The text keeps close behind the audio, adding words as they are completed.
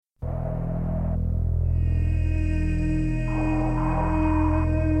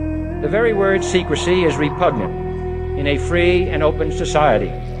The very word secrecy is repugnant in a free and open society.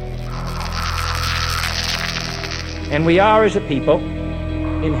 And we are, as a people,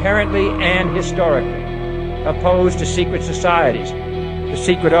 inherently and historically opposed to secret societies, to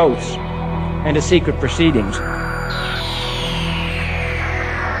secret oaths, and to secret proceedings.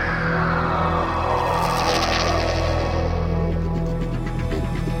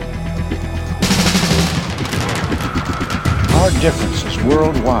 Our differences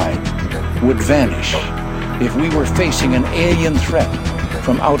worldwide would vanish if we were facing an alien threat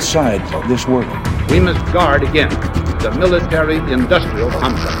from outside this world. We must guard against the military-industrial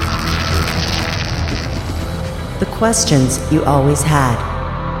complex. The questions you always had,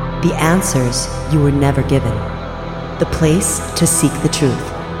 the answers you were never given, the place to seek the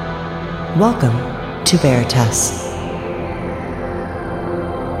truth. Welcome to Veritas.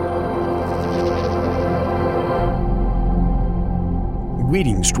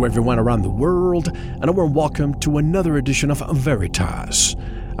 Greetings to everyone around the world, and a warm welcome to another edition of Veritas.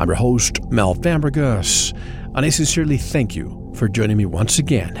 I'm your host, Mel Fambregas, and I sincerely thank you for joining me once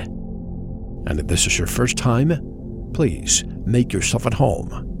again. And if this is your first time, please make yourself at home.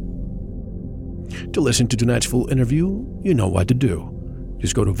 To listen to tonight's full interview, you know what to do.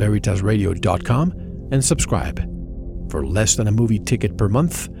 Just go to veritasradio.com and subscribe. For less than a movie ticket per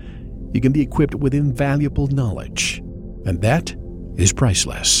month, you can be equipped with invaluable knowledge, and that is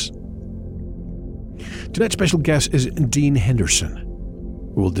priceless. Tonight's special guest is Dean Henderson,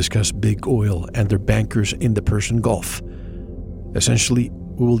 who will discuss big oil and their bankers in the Persian Gulf. Essentially,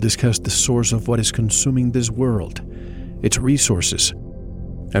 we will discuss the source of what is consuming this world, its resources,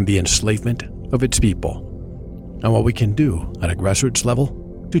 and the enslavement of its people, and what we can do at a grassroots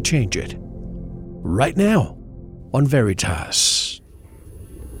level to change it. Right now, on Veritas.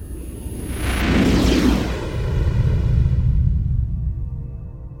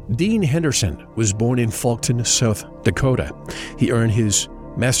 Dean Henderson was born in Fulton, South Dakota. He earned his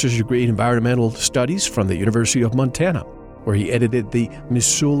master's degree in environmental studies from the University of Montana, where he edited the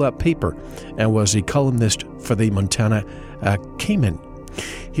Missoula paper and was a columnist for the Montana Cayman.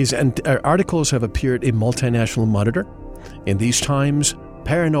 His articles have appeared in Multinational Monitor, In These Times,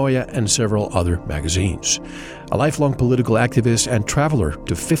 Paranoia, and several other magazines. A lifelong political activist and traveler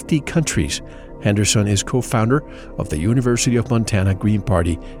to 50 countries, Henderson is co-founder of the University of Montana Green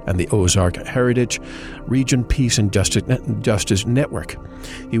Party and the Ozark Heritage Region Peace and Justice Network.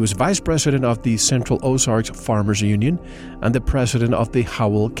 He was vice president of the Central Ozarks Farmers Union and the president of the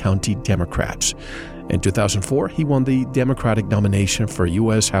Howell County Democrats. In 2004, he won the Democratic nomination for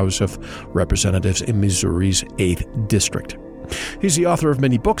U.S. House of Representatives in Missouri's 8th District. He's the author of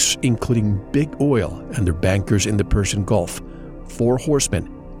many books, including Big Oil and Their Bankers in the Persian Gulf, 4 Horsemen,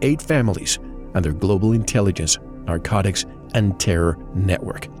 8 Families, and Their Global Intelligence, Narcotics, and Terror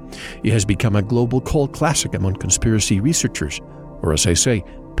Network. He has become a global cult classic among conspiracy researchers, or as I say,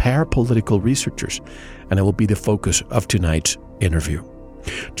 parapolitical researchers, and it will be the focus of tonight's interview.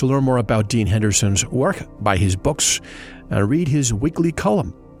 To learn more about Dean Henderson's work, buy his books, and read his weekly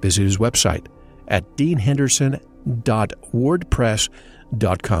column, visit his website at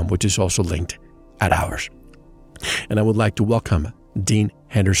deanhenderson.wordpress.com, which is also linked at ours. And I would like to welcome Dean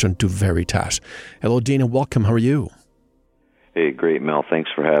Henderson to Veritas. Hello, Dean, and welcome. How are you? Hey, great, Mel.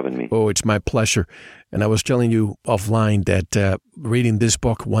 Thanks for having me. Oh, it's my pleasure. And I was telling you offline that reading this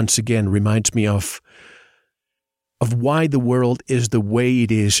book once again reminds me of why the world is the way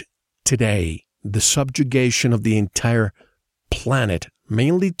it is today. The subjugation of the entire planet,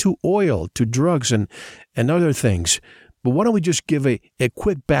 mainly to oil, to drugs, and other things. But why don't we just give a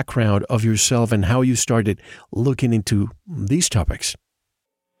quick background of yourself and how you started looking into these topics?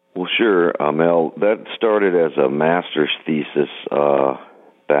 Well, sure, Mel. That started as a master's thesis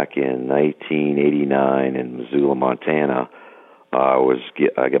back in 1989 in Missoula, Montana. I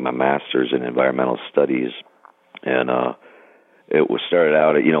got my master's in environmental studies, and it was started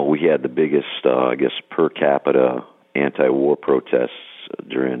out. We had the biggest, per capita anti-war protests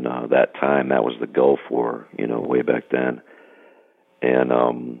during that time. That was the Gulf War, way back then, and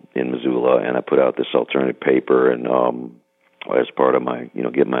in Missoula. And I put out this alternative paper, and as part of my,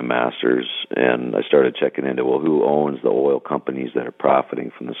 getting my master's, and I started checking into, who owns the oil companies that are profiting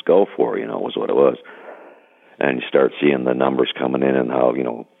from this Gulf War, was what it was. And you start seeing the numbers coming in and how,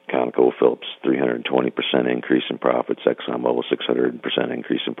 ConocoPhillips, 320% increase in profits, ExxonMobil, 600%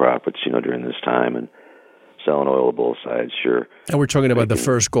 increase in profits, during this time, and selling oil to both sides, sure. And we're talking about the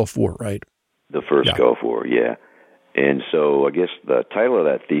first Gulf War, right? The first Gulf War, yeah. And so I guess the title of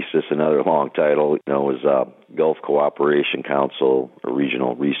that thesis, another long title, was Gulf Cooperation Council, or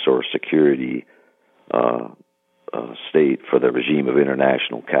Regional Resource Security state for the regime of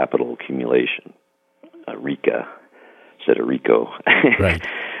international capital accumulation, RICA, instead of RICO. Right.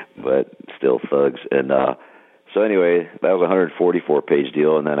 But still thugs. And so anyway, that was a 144-page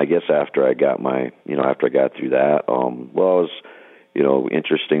deal. And then I guess after I got through that, it was,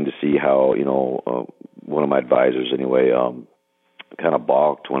 interesting to see how, one of my advisors anyway, kind of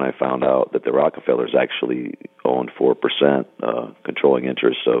balked when I found out that the Rockefellers actually owned 4% controlling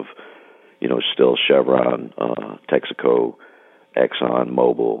interest of, still Chevron, Texaco, Exxon,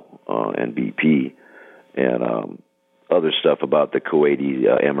 Mobil, and BP, and other stuff about the Kuwaiti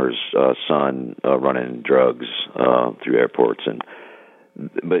emir's son running drugs through airports.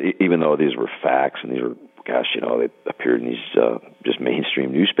 But even though these were facts and these were, they appeared in these just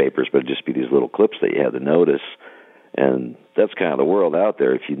mainstream newspapers, but it'd just be these little clips that you had to notice. And that's kind of the world out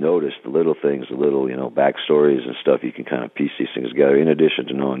there. If you notice the little things, the little, backstories and stuff, you can kind of piece these things together, in addition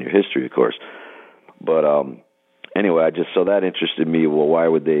to knowing your history, of course. But anyway, so that interested me. Well, why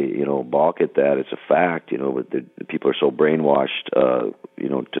would they, balk at that? It's a fact, but the people are so brainwashed,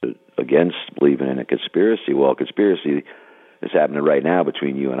 against believing in a conspiracy. Well, conspiracy is happening right now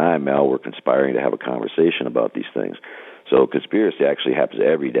between you and I, Mel. We're conspiring to have a conversation about these things. So conspiracy actually happens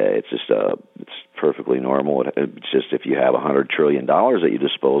every day. It's just it's perfectly normal. It's just if you have $100 trillion at your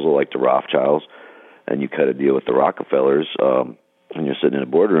disposal, like the Rothschilds, and you cut a deal with the Rockefellers, and you're sitting in a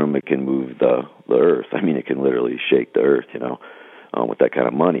boardroom, it can move the earth. I mean, it can literally shake the earth, with that kind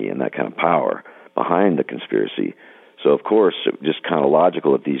of money and that kind of power behind the conspiracy. So, of course, it just kind of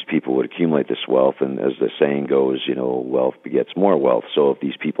logical that these people would accumulate this wealth, and as the saying goes, wealth begets more wealth. So if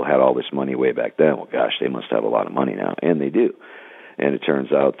these people had all this money way back then, well, gosh, they must have a lot of money now, and they do. And it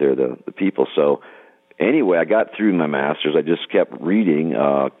turns out they're the people. So anyway, I got through my master's. I just kept reading,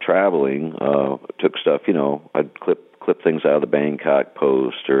 traveling, took stuff, I'd clip things out of the Bangkok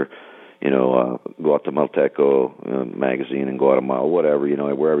Post or, Guatemalteco magazine in Guatemala, whatever,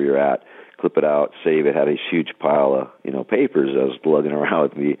 wherever you're at. Clip it out, save it, had a huge pile of, papers I was lugging around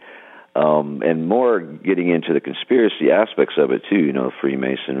with me, and more getting into the conspiracy aspects of it too,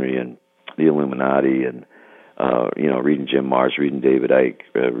 Freemasonry and the Illuminati and, reading Jim Marrs, reading David Icke,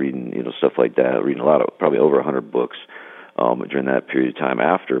 reading, stuff like that, reading a lot of, probably over 100 books during that period of time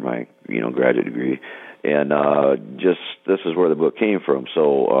after my, graduate degree. And this is where the book came from.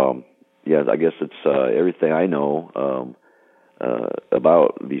 So, I guess it's everything I know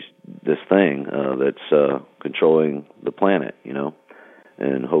about this thing that's controlling the planet,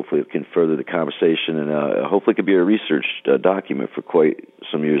 and hopefully it can further the conversation, and hopefully it could be a research document for quite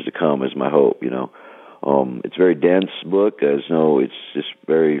some years to come, is my hope. It's a very dense book. It's just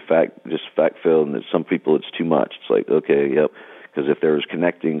very fact-filled, and some people it's too much. It's like, okay, yep, because if there was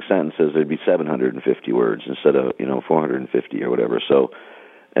connecting sentences, there'd be 750 words instead of 450 or whatever. So.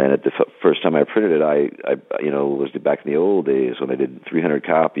 And at the first time I printed it, I was back in the old days when I did 300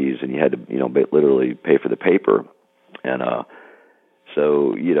 copies, and you had to, literally pay for the paper, and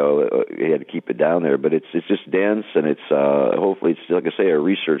so you had to keep it down there. But it's just dense, and it's hopefully it's like I say a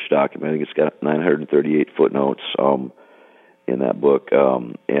research document. I think it's got 938 footnotes in that book,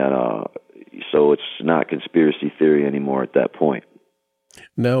 and so it's not conspiracy theory anymore at that point.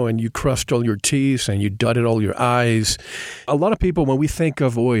 No, and you crossed all your T's and you dotted all your I's. A lot of people, when we think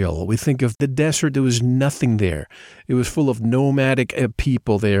of oil, we think of the desert. There was nothing there. It was full of nomadic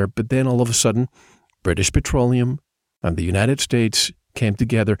people there. But then all of a sudden, British Petroleum and the United States came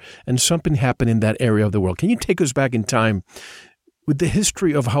together, and something happened in that area of the world. Can you take us back in time with the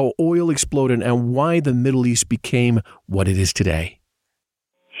history of how oil exploded and why the Middle East became what it is today?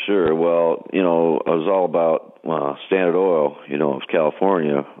 Sure. Well, it was all about Standard Oil, of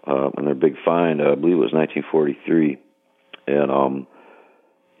California, and their big find, I believe it was 1943. And,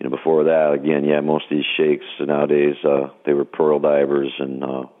 before that, again, most of these sheikhs nowadays, they were pearl divers and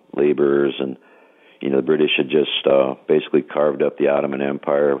laborers, and, the British had just basically carved up the Ottoman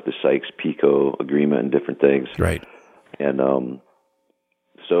Empire with the Sykes-Picot Agreement and different things. Right. And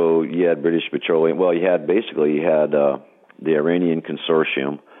so you had British Petroleum. Well, you had the Iranian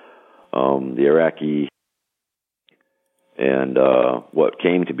Consortium, the Iraqi, and what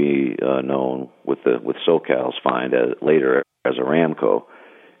came to be known with SoCal's find later as Aramco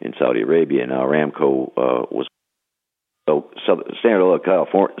in Saudi Arabia. Now Aramco was Standard Oil of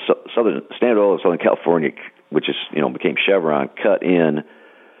California, Standard Oil of Southern California, which is became Chevron, cut in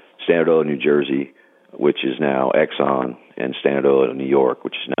Standard Oil of New Jersey, which is now Exxon, and Standard Oil of New York,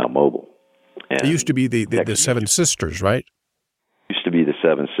 which is now Mobil. And it used to be the Seven Sisters, right? Used to be the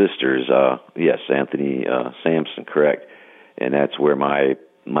Seven Sisters. Yes, Anthony Sampson, correct. And that's where my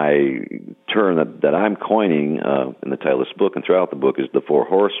term that I'm coining in the title of this book and throughout the book is the Four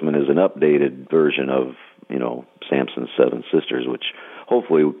Horsemen, is an updated version of Samson's Seven Sisters, which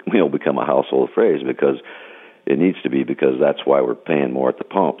hopefully will become a household phrase, because it needs to be, because that's why we're paying more at the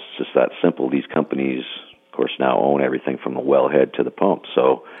pumps. It's just that simple. These companies, of course, now own everything from the wellhead to the pump,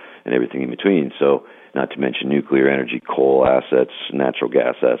 so, and everything in between. So, not to mention nuclear energy, coal assets, natural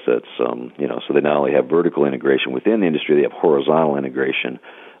gas assets. So they not only have vertical integration within the industry, they have horizontal integration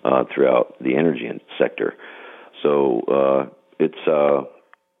throughout the energy sector. So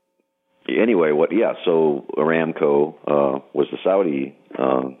anyway. So Aramco was the Saudi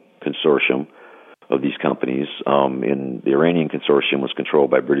consortium of these companies, and the Iranian consortium was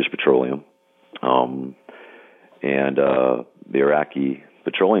controlled by British Petroleum, and the Iraqi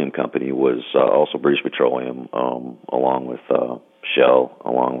Petroleum Company was also British Petroleum, along with Shell,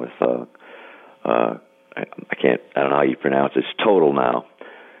 along with I don't know how you pronounce it. It's Total now.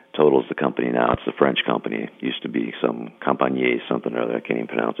 Total's the company now. It's the French company. It used to be some Compagnie, something or other. I can't even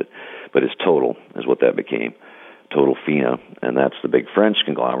pronounce it. But it's Total is what that became. Total FINA, and that's the big French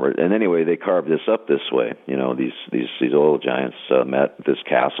conglomerate. And anyway, they carved this up this way. These oil giants met at this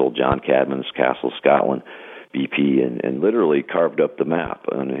castle, John Cadman's Castle, Scotland, BP, and literally carved up the map.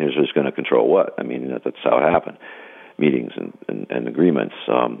 And here's who's going to control what. I mean, that's how it happened. Meetings and agreements.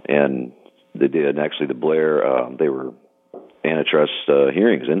 And they did. And actually, the Blair, they were antitrust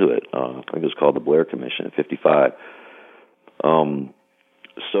hearings into it. I think it was called the Blair Commission in 1955.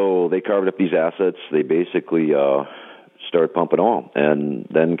 So they carved up these assets. They basically started pumping oil. And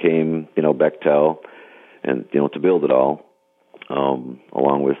then came, Bechtel, and, to build it all,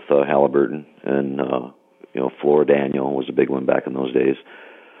 along with Halliburton and, Flora Daniel was a big one back in those days.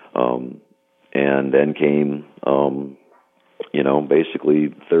 And then came,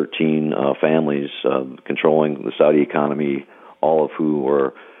 basically 13 families controlling the Saudi economy, all of who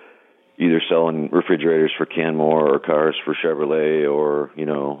were either selling refrigerators for Canmore or cars for Chevrolet, or,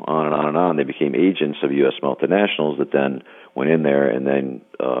 on and on and on. They became agents of U.S. multinationals that then went in there, and then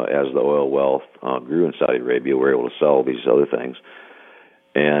as the oil wealth grew in Saudi Arabia, were able to sell these other things.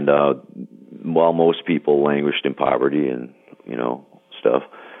 And while most people languished in poverty and, stuff.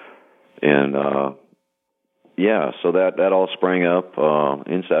 And, so that all sprang up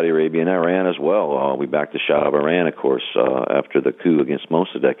in Saudi Arabia and Iran as well. We backed the Shah of Iran, of course, after the coup against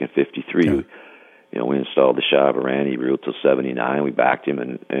Mossadegh in 1953. Yeah. We installed the Shah of Iran. He ruled till 1979. We backed him,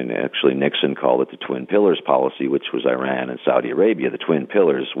 and actually Nixon called it the Twin Pillars policy, which was Iran and Saudi Arabia. The Twin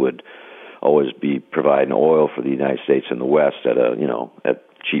Pillars would always be providing oil for the United States and the West at at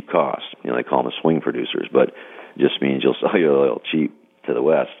cheap cost. They call them the swing producers, but it just means you'll sell your oil cheap to the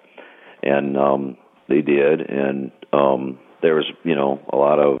West. And they did, and there was, a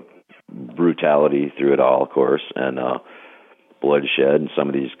lot of brutality through it all, of course, and bloodshed, and some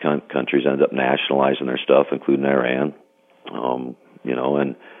of these countries ended up nationalizing their stuff, including Iran,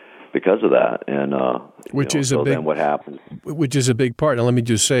 and because of that, and then what happened? Which is a big part. And let me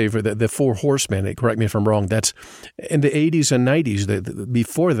just say, for the Four Horsemen, correct me if I'm wrong, that's in the 80s and 90s.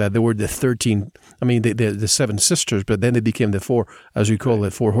 Before that, there were the 13, the Seven Sisters, but then they became the four, as we call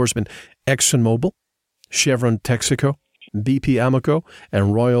it, Four Horsemen: ExxonMobil, Chevron Texaco, BP Amoco,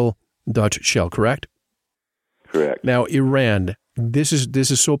 and Royal Dutch Shell, correct? Correct. Now, Iran, this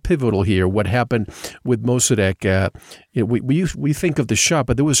is so pivotal here. What happened with Mossadegh? We think of the Shah,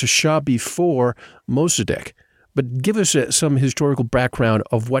 but there was a Shah before Mossadegh. But give us some historical background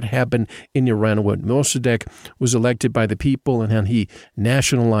of what happened in Iran when Mossadegh was elected by the people, and then he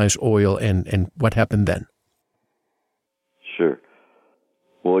nationalized oil, and what happened then. Sure.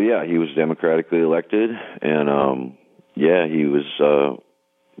 Well, he was democratically elected, and he was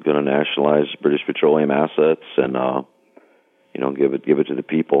going to nationalize British Petroleum assets and give it to the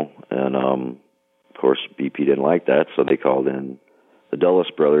people. And of course, BP didn't like that, so they called in the Dulles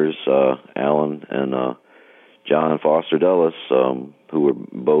brothers, Alan and John Foster Dulles, who were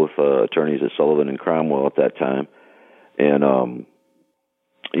both attorneys at Sullivan and Cromwell at that time. And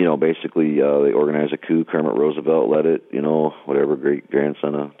basically they organized a coup. Kermit Roosevelt led it, whatever,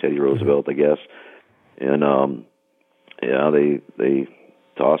 great-grandson of Teddy Roosevelt, I guess. And, they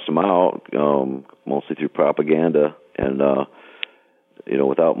tossed him out, mostly through propaganda, and,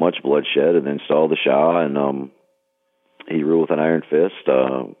 without much bloodshed, and then installed the Shah, and he ruled with an iron fist,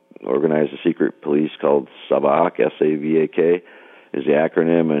 organized a secret police called SAVAK, S-A-V-A-K, is the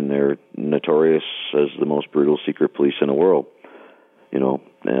acronym, and they're notorious as the most brutal secret police in the world,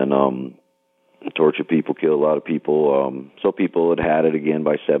 and tortured people, killed a lot of people. So people had it again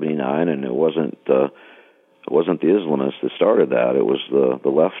by 1979, and it wasn't the Islamists that started that. It was the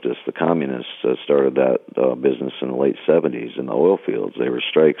leftists, the communists that started that business in the late 1970s in the oil fields. There were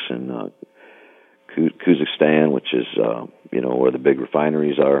strikes in Kazakhstan, which is where the big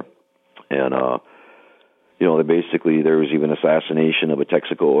refineries are, and there was even assassination of a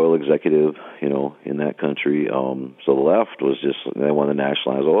Texaco oil executive, in that country. So the left was just, they wanted to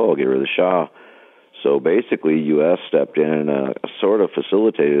nationalize oil, get rid of the Shah. So basically, U.S. stepped in and sort of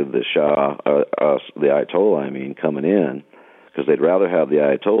facilitated the Shah, the Ayatollah, coming in, because they'd rather have the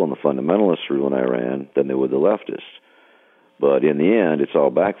Ayatollah and the fundamentalists rule in Iran than they would the leftists. But in the end, it's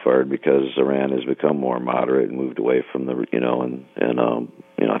all backfired because Iran has become more moderate and moved away from the,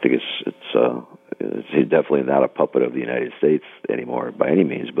 I think it's definitely not a puppet of the United States anymore by any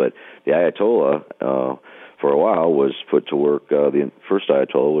means. But the Ayatollah, for a while, was put to work. The first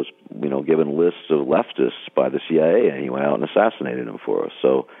Ayatollah was, given lists of leftists by the CIA, and he went out and assassinated them for us.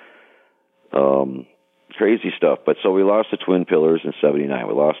 So, crazy stuff. But so we lost the Twin Pillars in '79.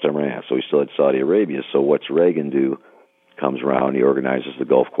 We lost Iran, so we still had Saudi Arabia. So what's Reagan do? Comes around, he organizes the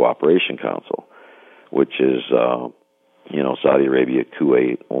Gulf Cooperation Council, which is, Saudi Arabia,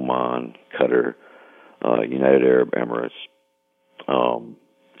 Kuwait, Oman, Qatar, United Arab Emirates.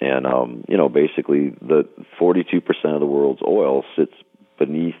 Basically the 42% of the world's oil sits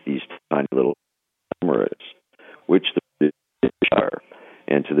beneath these tiny little Emirates, which the British are.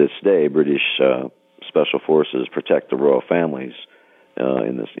 And to this day, British special forces protect the royal families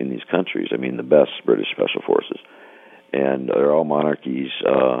in these countries. The best British special forces. And they're all monarchies.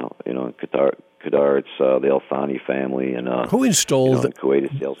 In Qatar, it's the Al Thani family, and who installed? In Kuwait,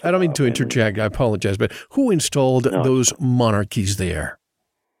 it's the Al I don't mean to interject. I apologize, but who installed those monarchies there?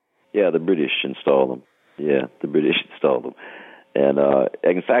 Yeah, the British installed them. And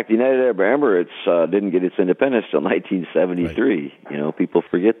in fact, the United Arab Emirates didn't get its independence until 1973. Right. People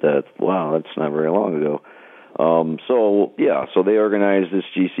forget that. Wow, that's not very long ago. So they organize this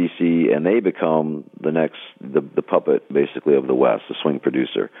GCC, and they become the puppet, basically, of the West, the swing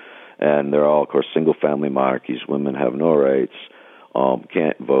producer. And they're all, of course, single-family monarchies. Women have no rights,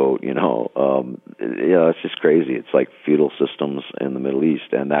 can't vote, it's just crazy. It's like feudal systems in the Middle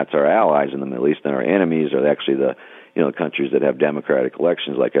East, and that's our allies in the Middle East, and our enemies are actually the countries that have democratic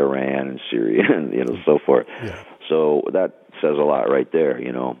elections like Iran and Syria and, so forth. Yeah. So that says a lot right there,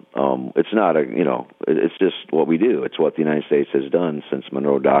 It's not it's just what we do. It's what the United States has done since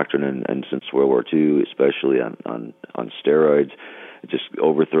Monroe Doctrine and since World War II, especially on steroids. Just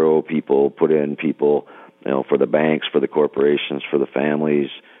overthrow people, put in people, for the banks, for the corporations, for the families,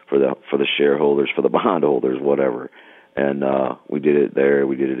 for the shareholders, for the bondholders, whatever. And we did it there.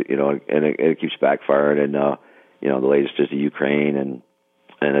 We did it, and it keeps backfiring. And the latest is the Ukraine, and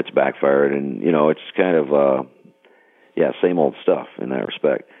it's backfired. And it's kind of same old stuff in that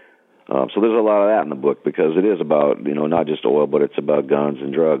respect. So there's a lot of that in the book because it is about, not just oil, but it's about guns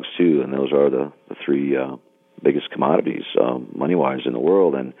and drugs too. And those are the three biggest commodities, money-wise, in the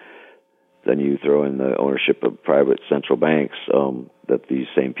world. And then you throw in the ownership of private central banks that these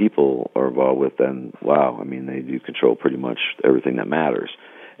same people are involved with, and wow, they do control pretty much everything that matters.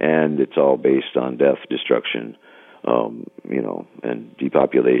 And it's all based on death, destruction, and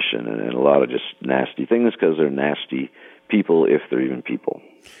depopulation, and a lot of just nasty things because they're nasty people, if they're even people.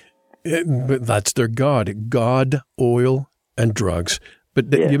 But that's their God, oil, and drugs.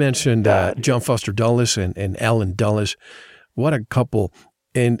 But you mentioned John Foster Dulles and Alan Dulles. What a couple.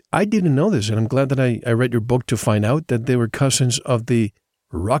 And I didn't know this, and I'm glad that I read your book to find out that they were cousins of the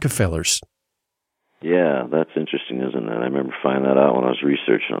Rockefellers. Yeah, that's interesting, isn't it? I remember finding that out when I was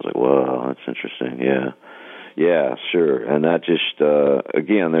researching. I was like, wow, that's interesting. Yeah, sure. And that just,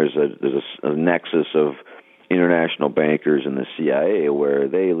 again, there's a nexus of international bankers in the CIA where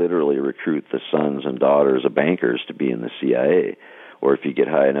they literally recruit the sons and daughters of bankers to be in the CIA. Or if you get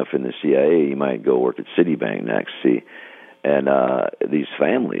high enough in the CIA, you might go work at Citibank next, see. And these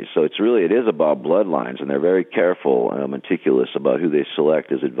families. So it is about bloodlines, and they're very careful and meticulous about who they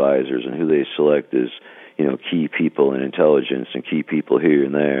select as advisors and who they select as, key people in intelligence and key people here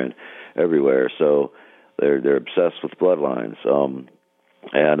and there and everywhere. So they're obsessed with bloodlines.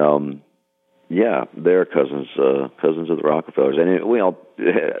 They're cousins of the Rockefellers. And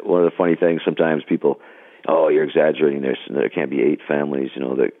one of the funny things sometimes people, you're exaggerating this, and there can't be 8 families,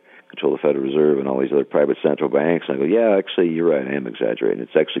 that control the Federal Reserve and all these other private central banks. And I go, yeah, actually, you're right. I am exaggerating.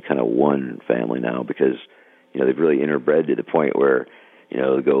 It's actually kind of one family now because, they've really interbred to the point where,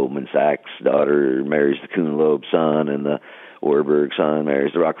 the Goldman Sachs daughter marries the Kuhn Loeb son, and the Warburg son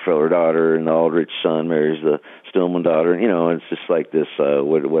marries the Rockefeller daughter, and the Aldrich son marries the Stillman daughter. And it's just like this,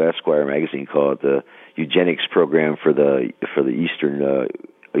 what Esquire magazine called it, the eugenics program for the Eastern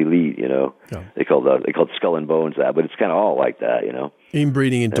elite. Yeah. They called Skull and Bones that, but it's kind of all like that.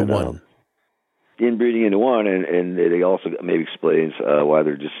 Inbreeding into one. Inbreeding into one, and it also maybe explains why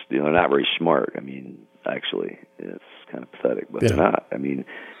they're just not very smart. Actually, it's kind of pathetic, but they're not.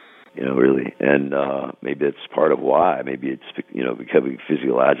 really. And maybe it's part of why. Maybe it's, becoming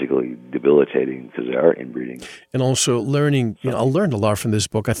physiologically debilitating because they are inbreeding. And also learning, I learned a lot from this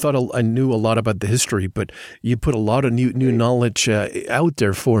book. I thought I knew a lot about the history, but you put a lot of new knowledge out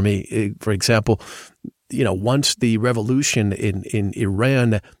there for me. For example, once the revolution in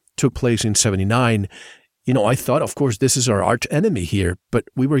Iran took place in 1979, I thought, of course, this is our arch enemy here, but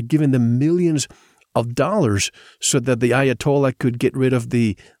we were giving them millions of dollars so that the Ayatollah could get rid of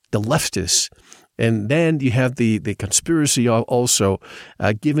the leftists. And then you have the conspiracy also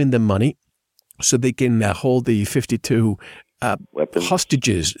giving them money so they can hold the 52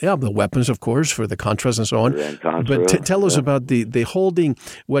 hostages. Yeah, the weapons, of course, for the Contras and so on. But tell us about the holding,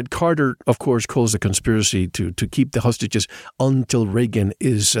 what Carter, of course, calls the conspiracy to keep the hostages until Reagan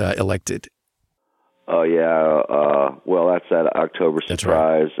is elected. Oh, yeah. Well, that's that October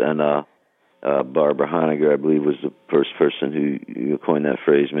surprise. Right. And Barbara Honegger, I believe, was the first person who coined that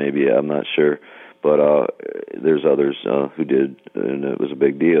phrase, maybe. I'm not sure. But there's others who did, and it was a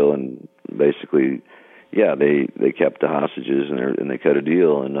big deal. And basically, yeah, they kept the hostages, and they cut a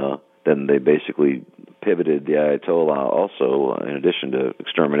deal. And then they basically pivoted the Ayatollah also, in addition to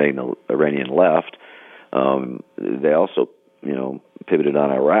exterminating the Iranian left. They also, pivoted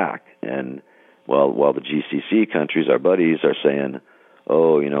on Iraq. And while the GCC countries, our buddies, are saying,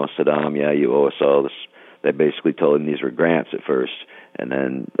 oh, Saddam, yeah, you owe us all this. They basically told him these were grants at first, and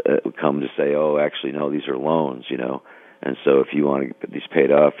then it would come to say, oh, actually, no, these are loans, And so if you want to get these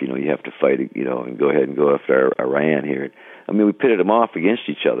paid off, you have to fight, and go ahead and go after Iran here. I mean, we pitted them off against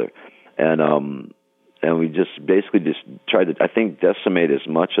each other, and we just tried to, I think, decimate as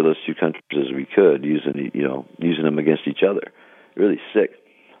much of those two countries as we could, using them against each other. Really sick.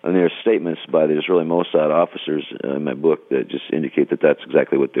 And there are statements by the Israeli Mossad officers in my book that just indicate that that's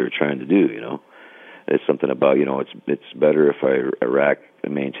exactly what they were trying to do, It's something about, it's better if Iraq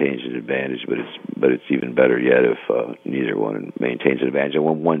maintains an advantage, but it's even better yet if neither one maintains an advantage. And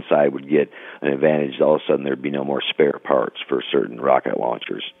when one side would get an advantage, all of a sudden there'd be no more spare parts for certain rocket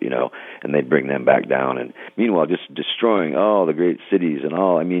launchers, and they'd bring them back down. And meanwhile, just destroying all the great cities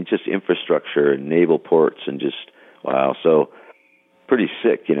and just infrastructure and naval ports and just, wow. So pretty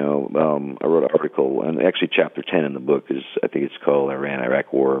sick, I wrote an article, and actually chapter 10 in the book is, I think it's called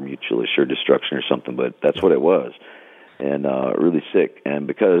Iran-Iraq War, Mutually Assured Destruction or something, but that's what it was. And really sick. And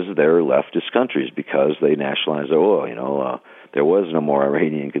because they're leftist countries, because they nationalized their oil, there was no more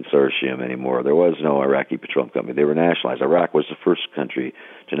Iranian consortium anymore. There was no Iraqi petroleum company. They were nationalized. Iraq was the first country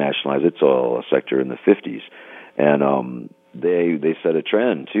to nationalize its oil sector in the 50s. And they set a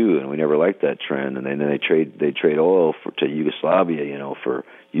trend too, and we never liked that trend. And then they trade oil to Yugoslavia, for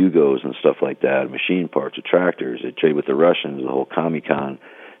Yugos and stuff like that, machine parts of tractors. They trade with the Russians, the whole Comecon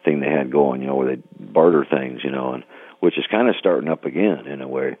thing they had going, where they barter things, and which is kind of starting up again in a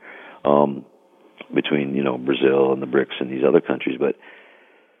way, between Brazil and the BRICS and these other countries. But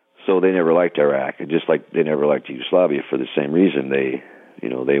so they never liked Iraq, just like they never liked Yugoslavia for the same reason. They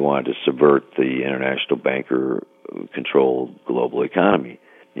wanted to subvert the international banker-controlled global economy,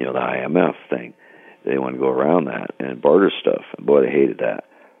 the IMF thing. They wanted to go around that and barter stuff. And boy, they hated that.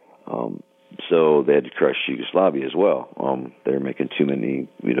 So they had to crush Yugoslavia as well. They were making too many,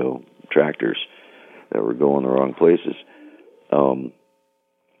 tractors that were going the wrong places. So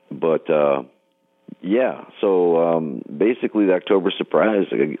basically the October surprise,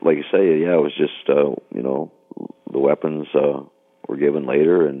 like you say, it was just, the weapons were given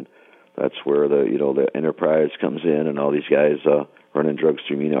later, and that's where the enterprise comes in, and all these guys running drugs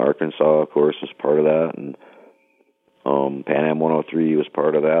through Mena, Arkansas, of course, was part of that, and Pan Am 103 was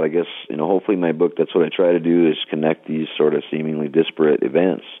part of that. I guess, hopefully my book, that's what I try to do, is connect these sort of seemingly disparate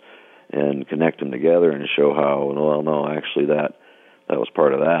events and connect them together and show how, well, no, actually that was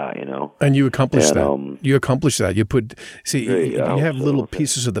part of that, And you accomplished that. You accomplished that. You have little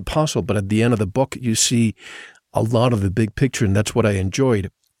pieces of the puzzle, but at the end of the book, you see a lot of the big picture, and that's what I enjoyed.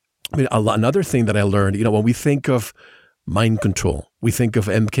 I mean, another thing that I learned, when we think of mind control, we think of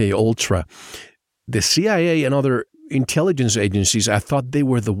MK Ultra, the CIA and other intelligence agencies, I thought they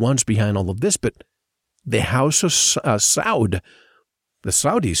were the ones behind all of this, but the House of Saud, the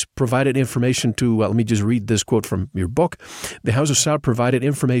Saudis, provided information to, let me just read this quote from your book. The House of Saud provided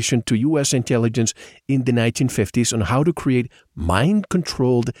information to U.S. intelligence in the 1950s on how to create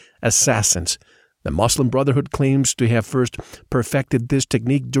mind-controlled assassins. The Muslim Brotherhood claims to have first perfected this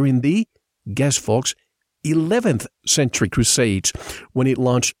technique during the, guess folks, 11th century Crusades, when it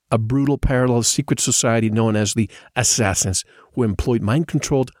launched a brutal parallel secret society known as the Assassins, who employed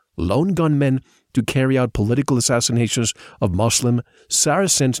mind-controlled lone gunmen to carry out political assassinations of Muslim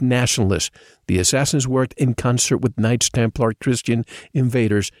Saracen nationalists. The assassins worked in concert with Knights Templar Christian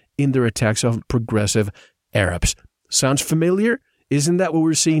invaders in their attacks on progressive Arabs. Sounds familiar? Isn't that what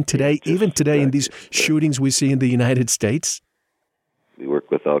we're seeing today, even today in these shootings we see in the United States? We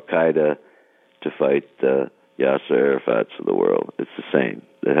work with Al-Qaeda to fight the Yasser Arafats of the world. It's the same.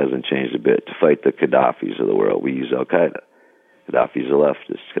 It hasn't changed a bit. To fight the Gaddafis of the world, we use Al-Qaeda. Gaddafi's a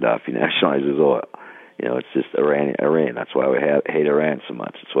leftist. Gaddafi nationalizes oil. You know, it's just Iran. That's why we hate Iran so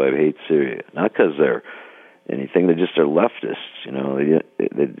much. That's why we hate Syria. Not because they're anything. They just are leftists. You know,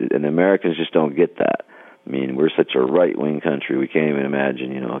 and the Americans just don't get that. I mean, we're such a right-wing country. We can't even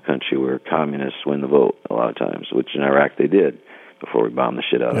imagine, you know, a country where communists win the vote a lot of times, which in Iraq they did before we bombed the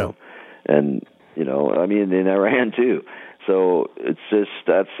shit out of them. And, you know, I mean, in Iran too. So it's just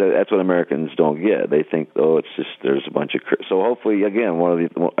that's what Americans don't get. They think, oh, it's just there's a bunch of so hopefully again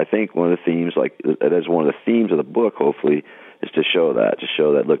I think one of the themes, like that is one of the themes of the book, hopefully, is to show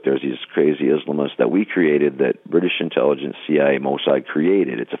that look, there's these crazy Islamists that we created, that British intelligence, CIA, Mossad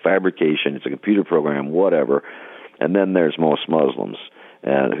created. It's a fabrication, it's a computer program, whatever. And then there's most Muslims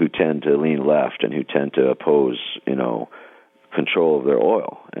who tend to lean left and who tend to oppose, you know, control of their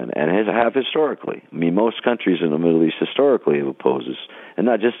oil, and have historically. I mean, most countries in the Middle East historically have opposed this, and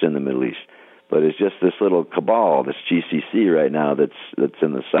not just in the Middle East, but it's just this little cabal, this GCC right now that's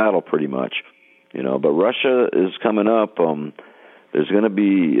in the saddle pretty much, you know. But Russia is coming up. There's going to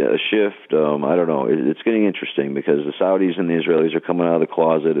be a shift. I don't know. It's getting interesting because the Saudis and the Israelis are coming out of the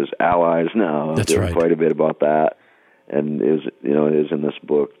closet as allies now. That's right. Quite a bit about that. And it is in this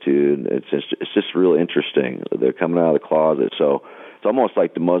book too. It's just real interesting. They're coming out of the closet, so it's almost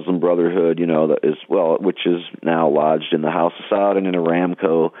like the Muslim Brotherhood, you know, which is now lodged in the House of Saud and in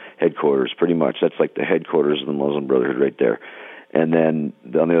Aramco headquarters. Pretty much, that's like the headquarters of the Muslim Brotherhood right there. And then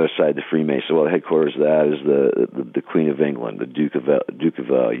on the other side, the Freemasons. Well, the headquarters of that is the Queen of England, the Duke of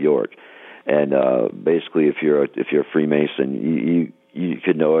York. And basically, if you're a Freemason, you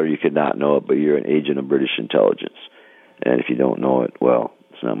could know it or you could not know it, but you're an agent of British intelligence. And if you don't know it, well,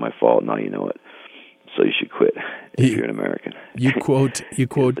 it's not my fault. Now you know it. So you should quit if you're an American. You quote,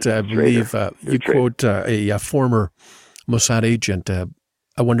 I believe, a former Mossad agent.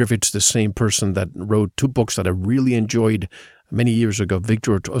 I wonder if it's the same person that wrote two books that I really enjoyed many years ago,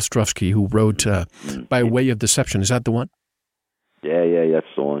 Victor Ostrovsky, who wrote By Way of Deception. Is that the one? Yeah, that's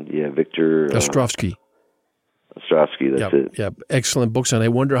the one. Yeah, Victor Ostrovsky. Ostrovsky, that's it. Yeah, excellent books, and I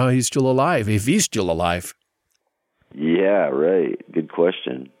wonder how he's still alive, if he's still alive. Yeah, right. Good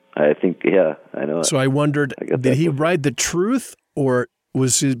question. I think, yeah, I know. So I wondered, did he write the truth or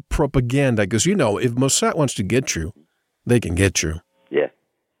was it propaganda? Because, you know, if Mossad wants to get you, they can get you. Yeah.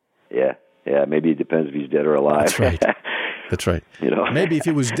 Maybe it depends if he's dead or alive. That's right. You know, maybe if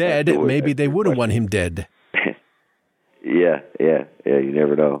he was dead, maybe they wouldn't want him dead. Yeah. You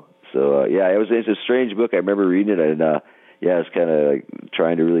never know. So, it's a strange book. I remember reading it, and I was kind of like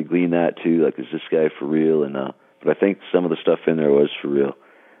trying to really glean that too. Like, is this guy for real? And but I think some of the stuff in there was for real.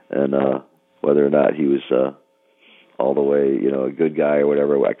 And whether or not he was all the way, you know, a good guy or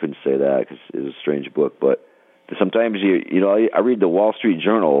whatever, I couldn't say that because it was a strange book. But sometimes, I read the Wall Street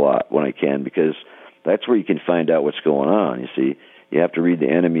Journal a lot when I can because that's where you can find out what's going on, you see. You have to read the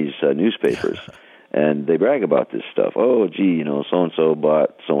enemy's newspapers. And they brag about this stuff. Oh, gee, you know, so-and-so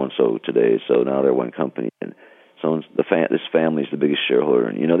bought so-and-so today, so now they're one company. And this family's the biggest shareholder.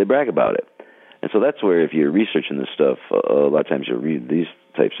 And, you know, they brag about it. And so that's where, if you're researching this stuff, a lot of times you'll read these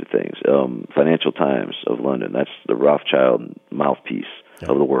types of things. Financial Times of London, that's the Rothschild mouthpiece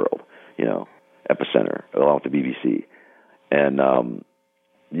of the world, you know, epicenter, along with the BBC. And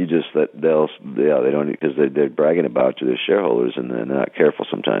they don't, because they're bragging about to their shareholders, and they're not careful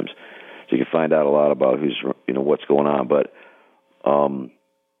sometimes. So you can find out a lot about what's going on. But,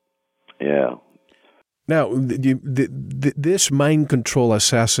 yeah. Now, this mind control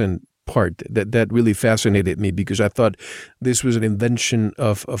assassin part that really fascinated me because I thought this was an invention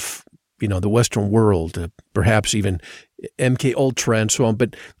of the Western world, perhaps even MK Ultra and so on.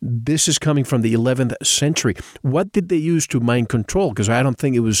 But this is coming from the 11th century. What did they use to mind control? Because I don't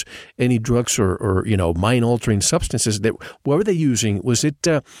think it was any drugs or mind altering substances. What were they using? Was it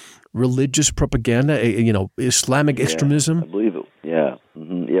religious propaganda? Islamic extremism? I believe it. Yeah,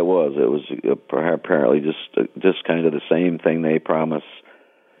 yeah, it was. It was apparently just kind of the same thing they promise.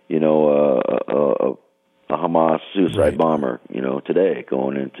 A Hamas suicide bomber, today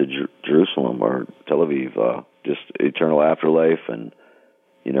going into Jerusalem or Tel Aviv, just eternal afterlife. And,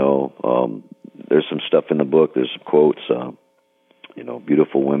 there's some stuff in the book. There's some quotes,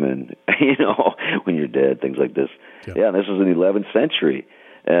 beautiful women, when you're dead, things like this. Yeah, and this was in the 11th century.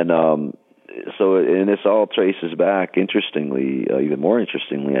 And and this all traces back, interestingly, even more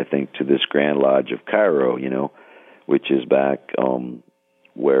interestingly, I think, to this Grand Lodge of Cairo, which is back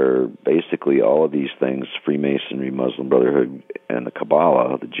where where basically all of these things, Freemasonry, Muslim Brotherhood, and the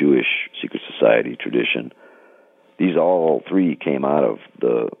Kabbalah, the Jewish secret society tradition, these all three came out of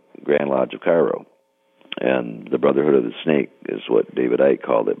the Grand Lodge of Cairo. And the Brotherhood of the Snake is what David Icke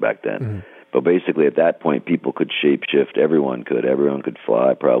called it back then. Mm-hmm. But basically at that point, people could shapeshift. Everyone could. Everyone could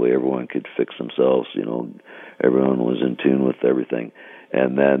fly. Probably everyone could fix themselves. Everyone was in tune with everything.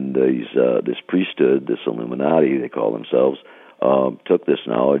 And then this priesthood, this Illuminati, they call themselves, took this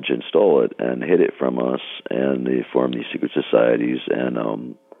knowledge and stole it and hid it from us, and they formed these secret societies,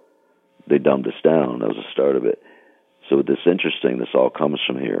 and they dumbed us down. That was the start of it. So it's interesting, this all comes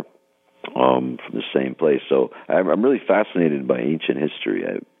from here, from the same place. So I'm really fascinated by ancient history,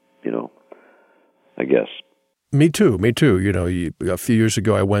 I guess. Me too. A few years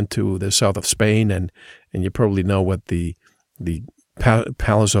ago, I went to the south of Spain, and you probably know what the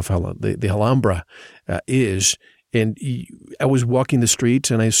Palace of the Alhambra is. And I was walking the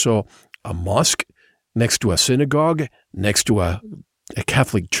streets, and I saw a mosque next to a synagogue, next to a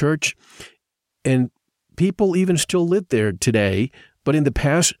Catholic church, and people even still live there today. But in the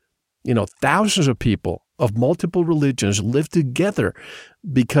past, thousands of people of multiple religions lived together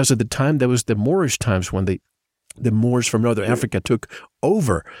because at the time there was the Moorish times when the Moors from Northern Africa took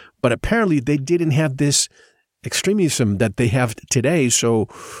over. But apparently they didn't have this extremism that they have today. So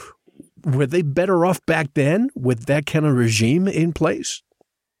were they better off back then with that kind of regime in place?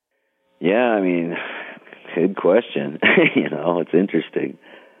 Yeah, good question. It's interesting.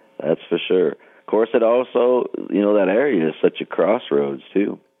 That's for sure. Of course, it also, that area is such a crossroads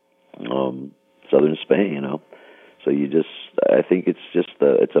too. Southern Spain, So I think it's just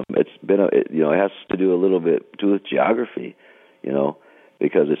it has to do a little bit too with geography,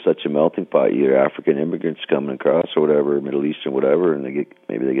 because it's such a melting pot. Either African immigrants coming across or whatever, Middle Eastern whatever, and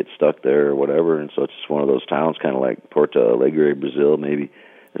maybe they get stuck there or whatever, and so it's just one of those towns, kind of like Porto Alegre, Brazil. Maybe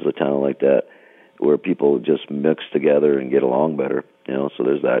there's a town like that where people just mix together and get along better, So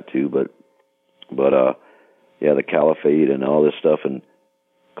there's that too, but the Caliphate and all this stuff, and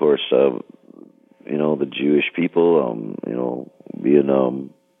of course, the Jewish people, being,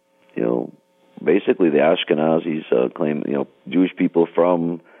 basically the Ashkenazis claim, Jewish people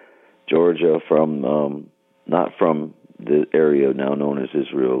from Georgia, from not from the area now known as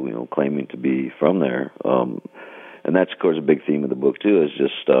Israel, claiming to be from there. And that's, of course, a big theme of the book, too, is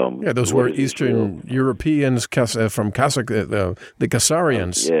just... those were Eastern Europeans from Kazakh, the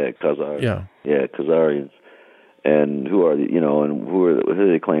Khazarians. Yeah, Khazarians. And who are who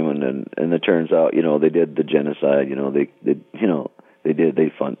are they claiming? And it turns out, they did the genocide.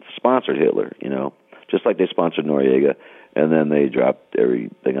 They sponsored Hitler. Just like they sponsored Noriega, and then they dropped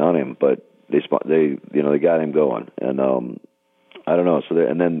everything on him. But they got him going. And I don't know. So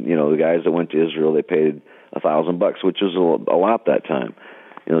and then the guys that went to Israel, they paid $1,000, which was a lot that time.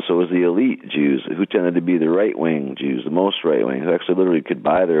 So it was the elite Jews who tended to be the right-wing Jews, the most right-wing, who actually literally could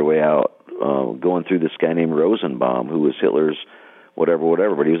buy their way out, going through this guy named Rosenbaum, who was Hitler's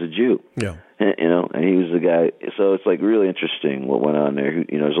whatever, but he was a Jew. Yeah. And he was the guy. So it's really interesting what went on there.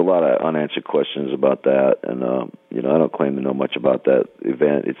 There's a lot of unanswered questions about that, and I don't claim to know much about that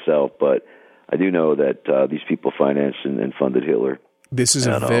event itself, but I do know that these people financed and funded Hitler. This is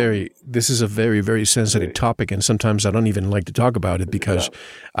a very, very sensitive topic, and sometimes I don't even like to talk about it because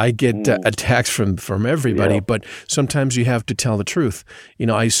I get attacks from everybody. Yeah. But sometimes you have to tell the truth.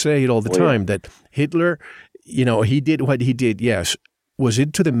 I say it all the time that Hitler, he did what he did. Yes, was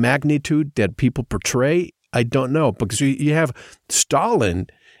it to the magnitude that people portray? I don't know, because you have Stalin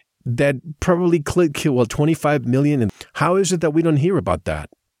that probably killed 25 million. And how is it that we don't hear about that?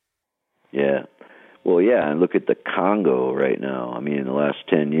 Yeah. Well, yeah, and look at the Congo right now. In the last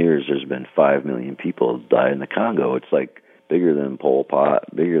 10 years, there's been 5 million people die in the Congo. It's like bigger than Pol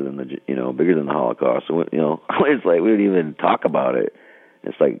Pot, bigger than the Holocaust. It's like we don't even talk about it.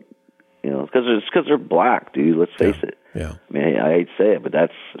 It's like, it's because they're black, dude. Let's face it. Yeah. I hate to say it, but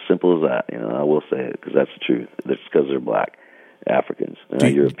that's as simple as that. I will say it because that's the truth. It's because they're black Africans, they're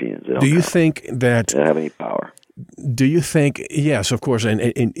not Europeans. Do you think that they don't have any power? Do you think, yes, of course, and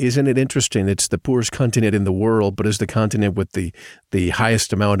isn't it interesting? It's the poorest continent in the world, but it's the continent with the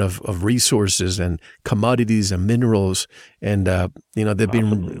highest amount of resources and commodities and minerals, and they've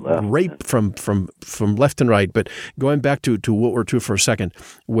been raped from left and right. But going back to World War II for a second,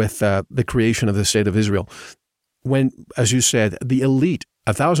 with the creation of the State of Israel, when, as you said, the elite,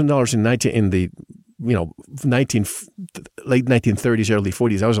 $1,000 in the late 1930s, early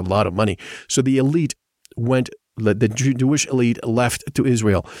 40s, that was a lot of money. So the elite the Jewish elite left to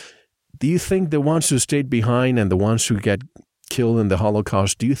Israel. Do you think the ones who stayed behind and the ones who get killed in the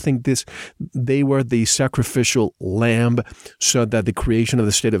Holocaust, do you think they were the sacrificial lamb so that the creation of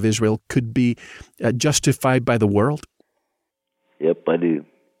the State of Israel could be justified by the world? Yep, I do.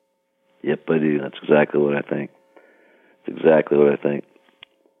 That's exactly what I think.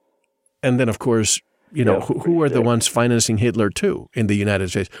 And then, of course, who were the ones financing Hitler too in the United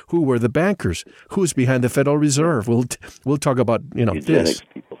States? Who were the bankers? Who's behind the Federal Reserve? We'll talk about eugenics this.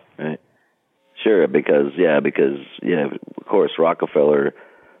 People, right? Sure, because of course Rockefeller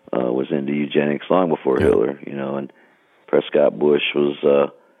was into eugenics long before Hitler, and Prescott Bush was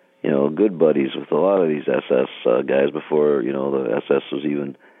good buddies with a lot of these SS guys before the SS was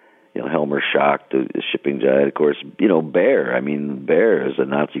even. Helmer Schacht, the shipping giant, of course, Bayer. I mean, Bayer is a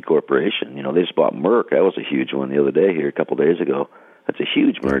Nazi corporation. They just bought Merck. That was a huge one the other day here, a couple of days ago. That's a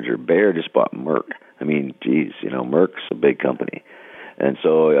huge merger. Bayer just bought Merck. I mean, geez, Merck's a big company. And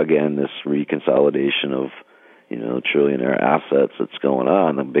so, again, this reconsolidation of, trillionaire assets that's going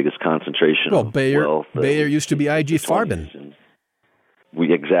on, the biggest concentration of wealth. Bayer used to be IG Farben.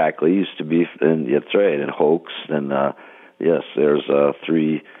 Exactly, used to be, and that's right, and Hoax, and yes, there's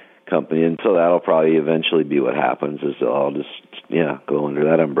three company, and so that'll probably eventually be what happens is I'll just go under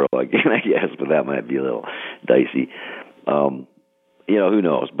that umbrella again, I guess, but that might be a little dicey. Who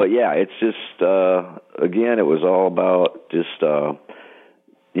knows? But yeah, it's just again, it was all about just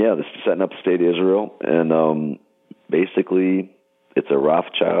this setting up the state of Israel, and basically it's a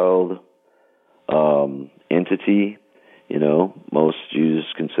Rothschild entity. Most Jews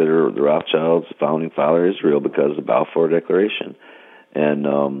consider the Rothschilds the founding father of Israel because of the Balfour Declaration. And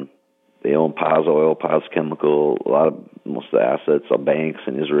they own Paz Oil, Paz Chemical, most of the assets of banks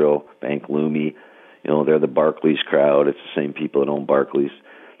in Israel, Bank Leumi. They're the Barclays crowd. It's the same people that own Barclays.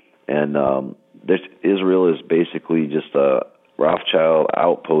 And Israel is basically just a Rothschild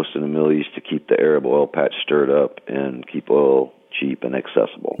outpost in the Middle East to keep the Arab oil patch stirred up and keep oil cheap and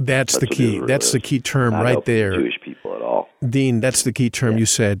accessible. That's the key. That's the key term right there. Jewish people at all. Dean, that's the key term you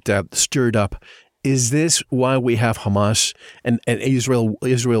said, stirred up. Is this why we have Hamas and Israel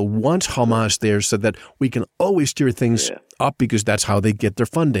wants Hamas there so that we can always steer things up because that's how they get their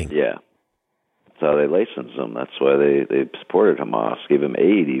funding? Yeah. That's how they license them. That's why they supported Hamas, gave them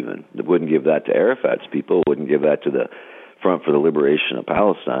aid even. They wouldn't give that to Arafat's people, wouldn't give that to the Front for the Liberation of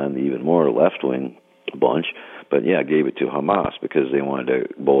Palestine, the even more left-wing bunch, but gave it to Hamas because they wanted to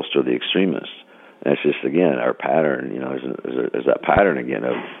bolster the extremists. That's just, again, our pattern, there's that pattern again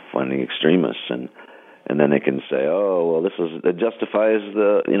of funding extremists. And then they can say, it justifies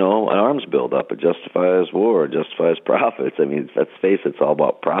an arms buildup. It justifies war. It justifies profits. I mean, let's face it, it's all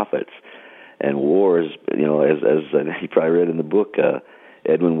about profits. And war is, as you probably read in the book,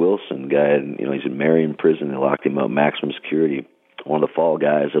 Edwin Wilson, guy, he's in Marion prison. They locked him up, maximum security. One of the fall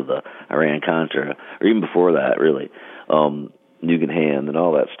guys of the Iran-Contra, or even before that, really. Nugan Hand and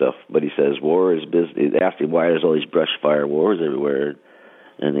all that stuff. But he says war is business. They asked him why there's all these brush fire wars everywhere,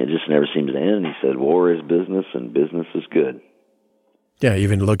 and it just never seems to end. He said war is business and business is good. Yeah,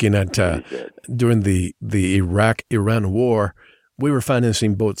 even looking at during the Iraq-Iran war, we were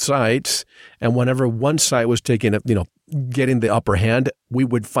financing both sides, and whenever one side was taking getting the upper hand, we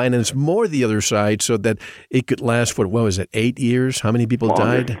would finance more the other side so that it could last for, 8 years? How many people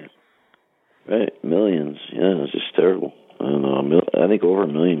died? Right, millions. Yeah, it was just terrible. I think over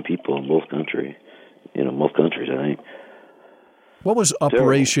 1 million people in both countries. Both countries, I think. What was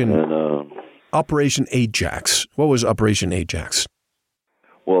Operation Ajax? What was Operation Ajax?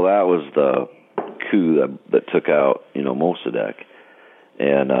 Well, that was the coup that took out, Mossadegh.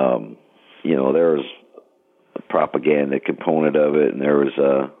 And, there was a propaganda component of it, and there was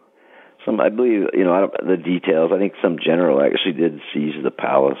some, I believe, the details. I think some general actually did seize the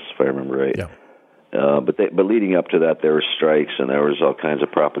palace, if I remember right. Yeah. But leading up to that, there were strikes and there was all kinds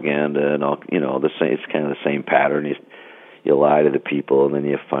of propaganda and all. It's kind of the same pattern. You lie to the people and then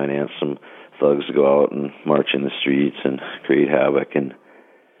you finance some thugs to go out and march in the streets and create havoc. And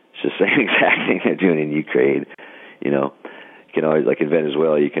it's the same exact thing they're doing in Ukraine. You can always, like in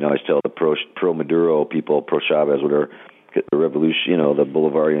Venezuela, you can always tell the pro Maduro people, pro Chavez, whatever, the revolution. The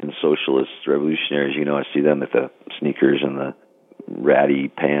Bolivarian socialist revolutionaries. I see them with the sneakers and the ratty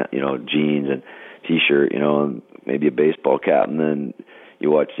jeans and T-shirt, and maybe a baseball cap, and then you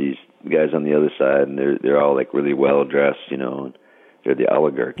watch these guys on the other side, and they're all like really well dressed, and they're the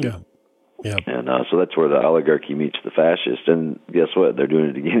oligarchy. Yeah. And so that's where the oligarchy meets the fascist, and guess what? They're doing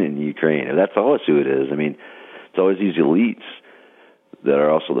it again in Ukraine, and that's always who it is. I mean, it's always these elites that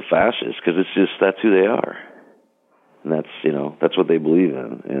are also the fascists because that's who they are, and that's what they believe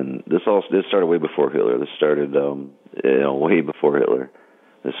in. And this started way before Hitler. This started way before Hitler.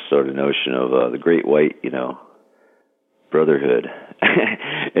 This sort of notion of the Great White, brotherhood.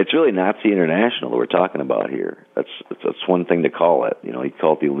 It's really Nazi International that we're talking about here. That's one thing to call it. You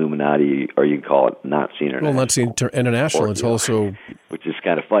call it the Illuminati, or you call it Nazi International. Well, Nazi International. It's also, which is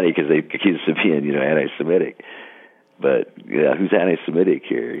kind of funny because they accuse us of being, anti-Semitic. But who's anti-Semitic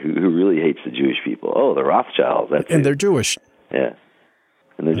here? Who really hates the Jewish people? Oh, the Rothschilds. They're Jewish. Yeah,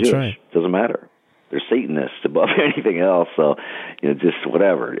 and they're That's Jewish. Right. Doesn't matter. They're Satanists above anything else. So, just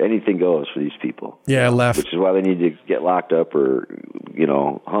whatever. Anything goes for these people. Yeah, I laugh. Which is why they need to get locked up or,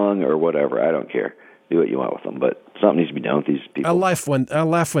 hung or whatever. I don't care. Do what you want with them. But something needs to be done with these people. I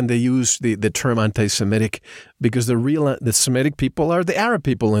laugh when they use the term anti-Semitic, because the Semitic people are the Arab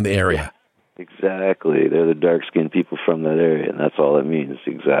people in the area. Exactly. They're the dark-skinned people from that area, and that's all it means.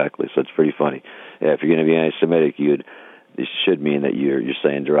 Exactly. So it's pretty funny. Yeah, if you're going to be anti-Semitic, it should mean that you're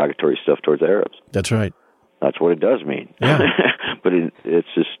saying derogatory stuff towards Arabs. That's right. That's what it does mean. Yeah. But it's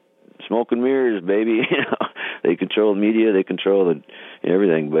just smoke and mirrors, baby. They control the media, they control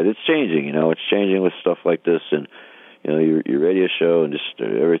everything. But it's changing. It's changing with stuff like this, and your radio show and just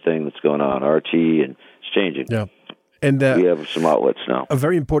everything that's going on, RT, and it's changing. Yeah. And we have some outlets now. A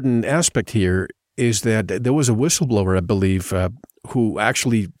very important aspect here is that there was a whistleblower, I believe, who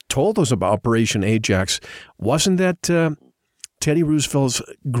actually told us about Operation Ajax. Wasn't that Teddy Roosevelt's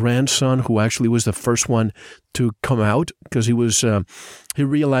grandson who actually was the first one to come out? Because he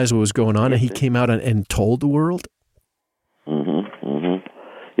realized what was going on, and he came out and told the world?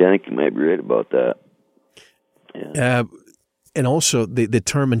 Yeah, I think you might be right about that. Yeah. And also the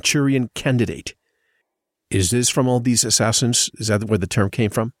term Manchurian Candidate. Is this from all these assassins? Is that where the term came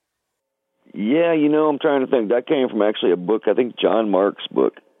from? Yeah, I'm trying to think. That came from actually a book, I think John Mark's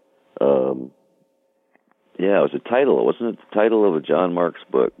book. Yeah, it was a title. It wasn't the title of a John Mark's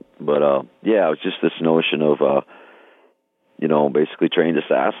book. But, yeah, it was just this notion of, basically trained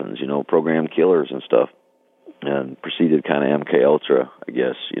assassins, programmed killers and stuff. And preceded kind of MK Ultra, I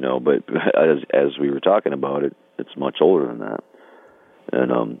guess, But as we were talking about it, it's much older than that.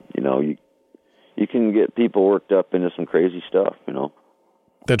 And, you can get people worked up into some crazy stuff,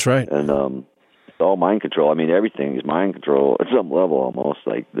 That's right. And it's all mind control. I mean, everything is mind control at some level almost.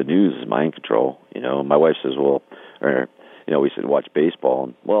 Like the news is mind control. My wife says, we should watch baseball.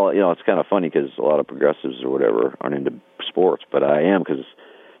 And, it's kind of funny because a lot of progressives or whatever aren't into sports, but I am, because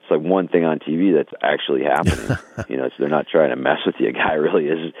it's like one thing on TV that's actually happening. They're not trying to mess with you. A guy really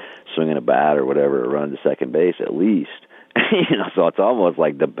is swinging a bat or whatever, or running to second base at least. So it's almost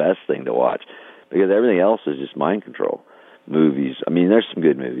like the best thing to watch. Because everything else is just mind control. Movies, I mean, there's some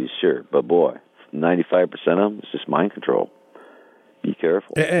good movies, sure, but boy, 95% of them is just mind control. Be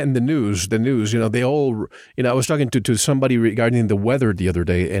careful. And the news, they all, I was talking to somebody regarding the weather the other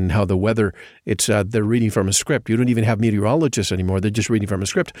day, and how the weather, it's they're reading from a script. You don't even have meteorologists anymore. They're just reading from a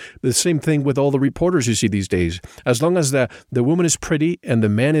script. The same thing with all the reporters you see these days. As long as the woman is pretty and the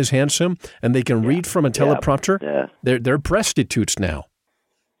man is handsome and they can read from a teleprompter, they're prostitutes now.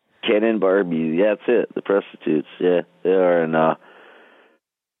 Ken and Barbie, that's it. The prostitutes, they are, and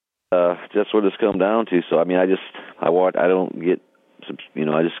that's what it's come down to. So I mean, I don't get,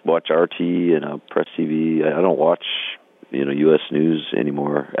 I just watch RT and Press TV. I don't watch, U.S. news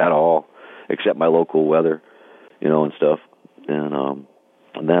anymore at all, except my local weather, and stuff, and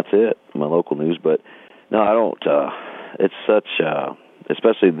that's it, my local news. But no, I don't. It's such,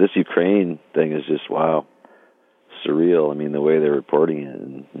 especially this Ukraine thing is just wow. Surreal. I mean, the way they're reporting it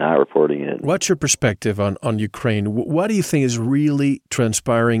and not reporting it. What's your perspective on Ukraine? What do you think is really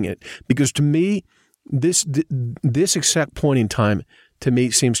transpiring? Because to me, this exact point in time, to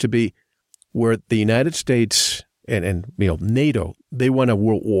me, seems to be where the United States and NATO, they want a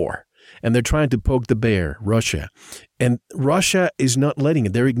world war. And they're trying to poke the bear, Russia. And Russia is not letting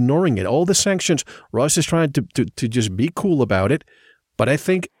it. They're ignoring it. All the sanctions, Russia's trying to just be cool about it. But I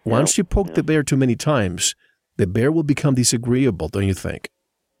think once you poke the bear too many times, the bear will become disagreeable, don't you think?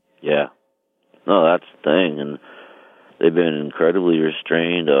 Yeah. No, that's the thing. And they've been incredibly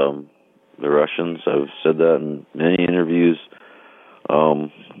restrained. The Russians, I've said that in many interviews,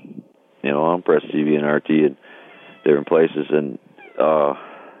 on Press TV and RT and different places. And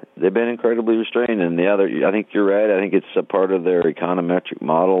they've been incredibly restrained. And I think you're right. I think it's a part of their econometric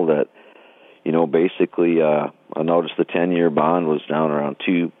model that, basically, I noticed the 10-year bond was down around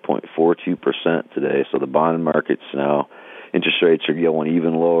 2.42% today. So the bond markets now, interest rates are going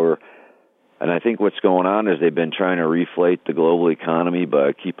even lower. And I think what's going on is they've been trying to reflate the global economy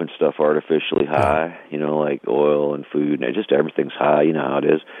by keeping stuff artificially high, like oil and food. And just everything's high, how it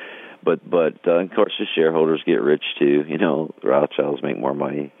is. But of course, the shareholders get rich too. The Rothschilds make more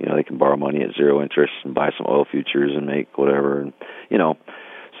money. They can borrow money at zero interest and buy some oil futures and make whatever. And,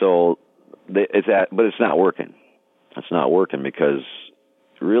 so... but it's not working. it's not working, because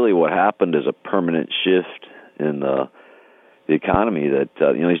really what happened is a permanent shift in the economy that,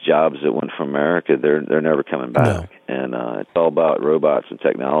 these jobs that went from America, they're never coming back. No. And it's all about robots and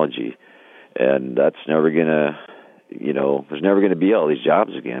technology. And that's never going to, there's never going to be all these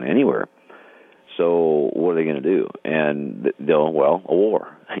jobs again anywhere. So what are they going to do? And a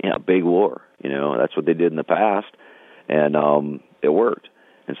war, a big war. That's what they did in the past, and it worked.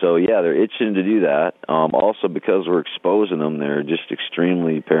 And so, they're itching to do that. Also, because we're exposing them, they're just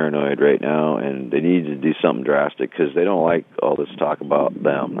extremely paranoid right now, and they need to do something drastic because they don't like all this talk about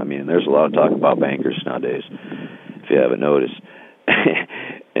them. I mean, there's a lot of talk about bankers nowadays, if you haven't noticed.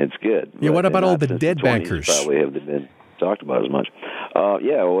 It's good. Yeah, what about all the dead bankers? Probably haven't been talked about as much.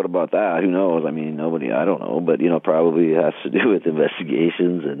 Well, what about that? Who knows? I mean, I don't know, but, probably it has to do with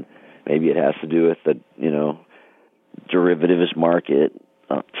investigations, and maybe it has to do with the, derivativist market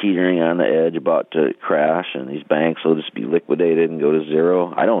teetering on the edge, about to crash, and these banks will just be liquidated and go to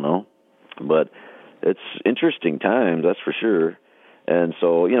zero. I don't know, but it's interesting times, that's for sure. And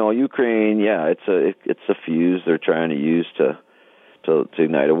so, Ukraine, it's a fuse they're trying to use to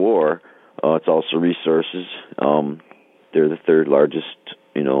ignite a war. It's also resources. They're the third largest,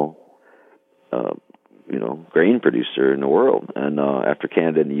 grain producer in the world, and after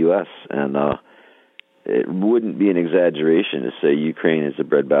Canada and the U.S. And it wouldn't be an exaggeration to say Ukraine is the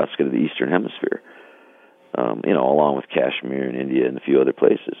breadbasket of the Eastern Hemisphere, along with Kashmir and India and a few other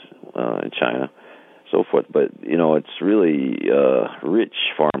places, and China, so forth. But, it's really rich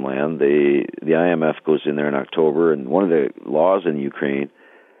farmland. The IMF goes in there in October, and one of the laws in Ukraine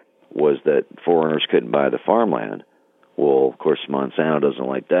was that foreigners couldn't buy the farmland. Well, of course, Monsanto doesn't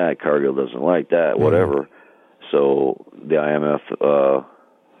like that, Cargill doesn't like that, whatever. So the IMF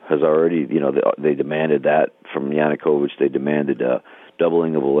has already, they demanded that from Yanukovych. They demanded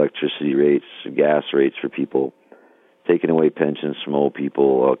doubling of electricity rates, gas rates for people, taking away pensions from old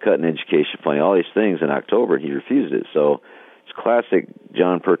people, cutting education funding, all these things in October, and he refused it. So it's classic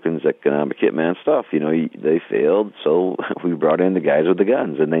John Perkins economic hitman stuff. They failed, so we brought in the guys with the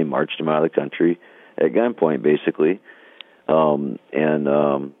guns, and they marched them out of the country at gunpoint, basically.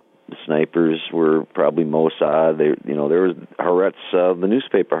 The snipers were probably Mossad. There was Haaretz, the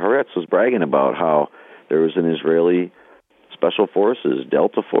newspaper Haaretz was bragging about how there was an Israeli special forces,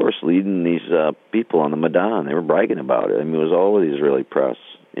 Delta Force, leading these people on the Maidan. They were bragging about it. I mean, it was all of the Israeli press.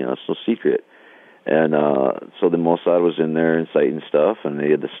 It's no secret. And so the Mossad was in there inciting stuff, and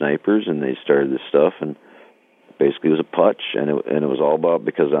they had the snipers, and they started this stuff, and basically it was a putsch, and it was all about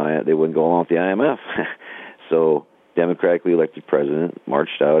because they wouldn't go along with the IMF. So democratically elected president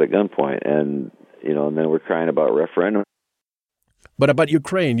marched out at gunpoint, and then we're crying about referendum. But about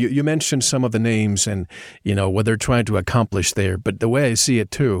Ukraine, you mentioned some of the names and what they're trying to accomplish there. But the way I see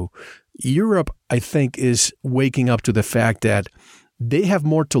it too, Europe, I think, is waking up to the fact that they have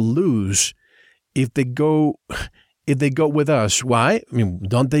more to lose if they go with us. Why? I mean,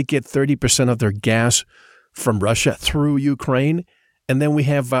 don't they get 30% of their gas from Russia through Ukraine? And then we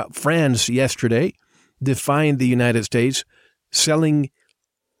have France yesterday defying the United States, selling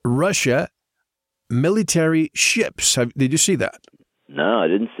Russia military ships. Did you see that? No, I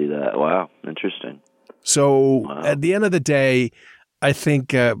didn't see that. Wow, interesting. So At the end of the day, I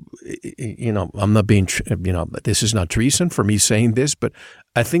think, I'm not being, this is not treason for me saying this, but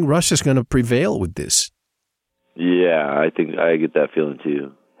I think Russia's going to prevail with this. Yeah, I think I get that feeling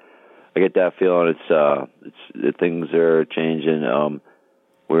too. I get that feeling. It's things are changing.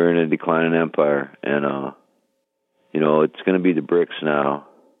 We're in a declining empire, and it's going to be the BRICS now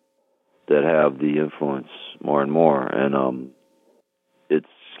that have the influence more and more, and it's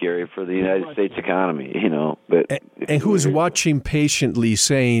scary for the United States economy, But and who's watching patiently,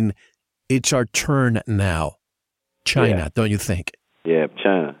 saying it's our turn now? China, don't you think? Yeah,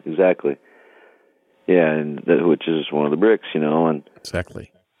 China, exactly. Yeah, and which is one of the BRICS, and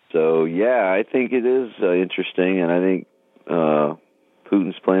exactly. So I think it is interesting, and I think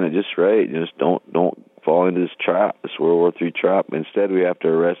Putin's playing it just right. Just don't fall into this trap, this World War III trap. Instead, we have to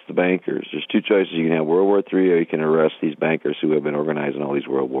arrest the bankers. There's two choices. You can have World War III, or you can arrest these bankers who have been organizing all these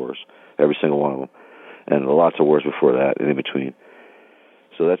world wars, every single one of them, and lots of wars before that and in between.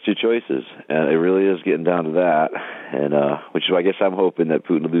 So that's two choices, and it really is getting down to that. And which is why I guess I'm hoping that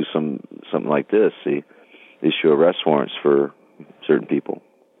Putin will do something like this. He issue arrest warrants for certain people,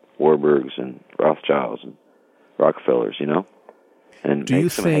 Warburgs and Rothschilds and Rockefellers, and do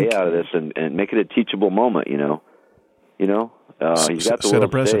make some hay out of this and make it a teachable moment, He's got the set a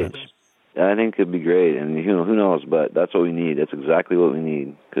world precedent. stage. I think it'd be great, and who knows, but that's what we need. That's exactly what we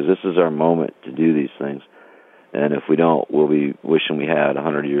need, because this is our moment to do these things. And if we don't, we'll be wishing we had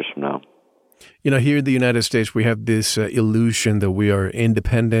 100 years from now. You know, here in the United States, we have this illusion that we are an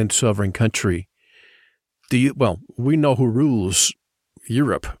independent, sovereign country. We know who rules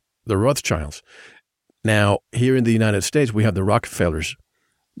Europe, the Rothschilds. Now, here in the United States, we have the Rockefellers.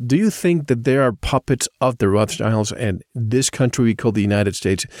 Do you think that there are puppets of the Rothschilds, and this country we call the United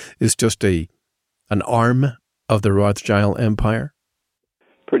States is just an arm of the Rothschild empire?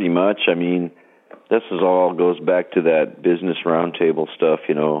 Pretty much. I mean, this is all goes back to that business roundtable stuff,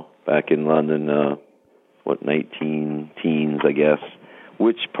 back in London, 19-teens, I guess,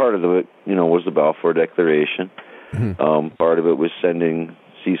 which part of it, was the Balfour Declaration. Mm-hmm. Part of it was sending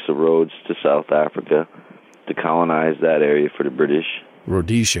Cecil Rhodes to South Africa to colonize that area for the British.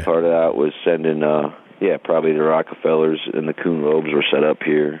 Rhodesia. Part of that was sending, probably the Rockefellers and the Kuhn Loebs were set up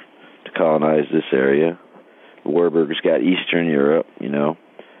here to colonize this area. The Warburgers got Eastern Europe,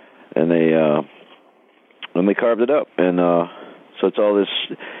 and they carved it up. And so it's all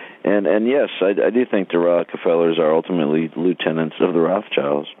this. And yes, I do think the Rockefellers are ultimately lieutenants of the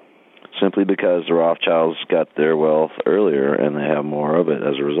Rothschilds, simply because the Rothschilds got their wealth earlier and they have more of it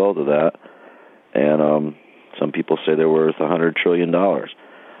as a result of that. And some people say they're worth $100 trillion.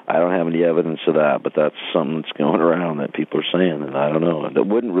 I don't have any evidence of that, but that's something that's going around that people are saying, and I don't know. That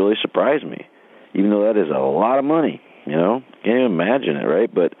wouldn't really surprise me, even though that is a lot of money, Can't even imagine it,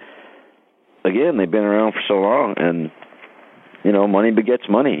 right? But, again, they've been around for so long, and, money begets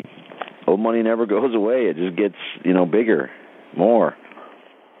money. Old money never goes away. It just gets, bigger, more.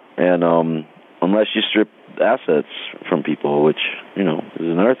 And unless you strip assets from people, which, is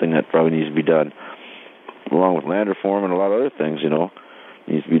another thing that probably needs to be done, along with land reform and a lot of other things,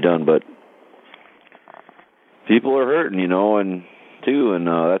 needs to be done. But people are hurting, and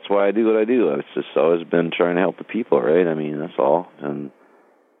that's why I do what I do. It's just always been trying to help the people, right? I mean, that's all. And,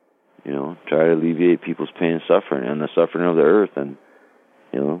 try to alleviate people's pain and suffering and the suffering of the earth. And,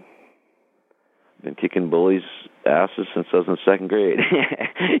 been kicking bullies' asses since I was in second grade,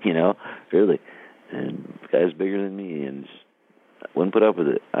 really. And the guy's bigger than me, and I wouldn't put up with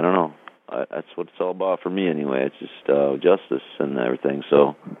it. I don't know. That's what it's all about for me anyway. It's just justice and everything.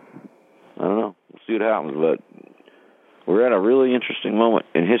 So, I don't know. We'll see what happens. But we're at a really interesting moment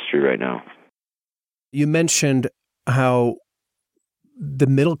in history right now. You mentioned how the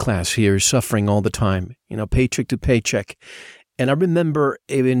middle class here is suffering all the time, paycheck to paycheck. And I remember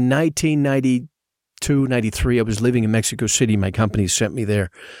in 1992, 93, I was living in Mexico City. My company sent me there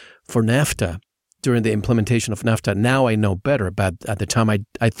for NAFTA. During the implementation of NAFTA. Now I know better, but at the time I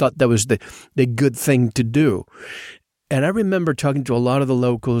thought that was the good thing to do. And I remember talking to a lot of the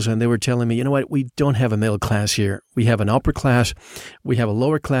locals, and they were telling me, we don't have a middle class here. We have an upper class, we have a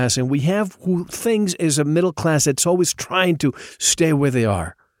lower class, and we have who thinks is a middle class that's always trying to stay where they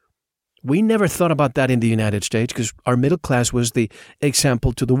are. We never thought about that in the United States because our middle class was the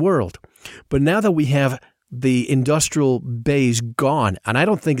example to the world. But now that we have the industrial base gone, and I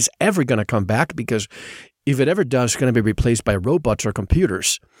don't think it's ever going to come back, because if it ever does, it's going to be replaced by robots or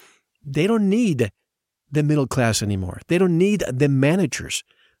computers. They don't need the middle class anymore. They don't need the managers,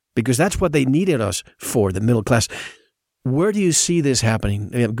 because that's what they needed us for, the middle class. Where do you see this happening,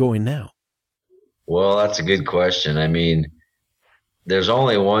 going now? Well, that's a good question. I mean, there's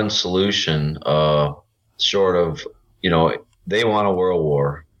only one solution, short of, they want a world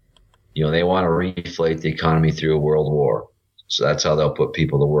war. They want to reflate the economy through a world war. So that's how they'll put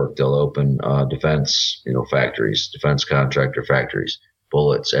people to work. They'll open defense, factories, defense contractor factories,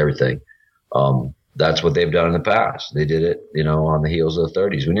 bullets, everything. That's what they've done in the past. They did it, on the heels of the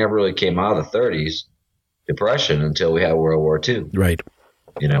 30s. We never really came out of the 30s depression until we had World War II. Right.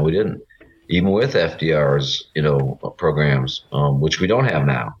 We didn't. Even with FDR's, programs, which we don't have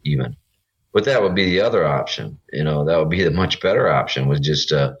now even. But that would be the other option. That would be the much better option, was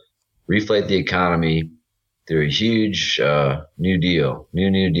just reflate the economy through a huge new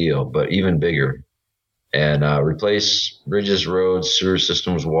deal, but even bigger, and replace bridges, roads, sewer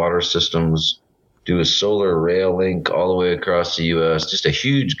systems, water systems, do a solar rail link all the way across the U.S. Just a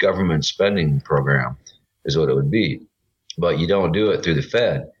huge government spending program is what it would be. But you don't do it through the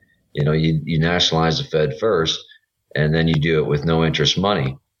Fed. You nationalize the Fed first, and then you do it with no interest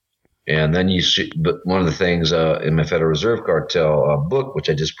money. And then but one of the things in my Federal Reserve Cartel book, which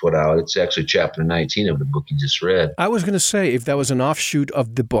I just put out, it's actually chapter 19 of the book you just read. I was going to say, if that was an offshoot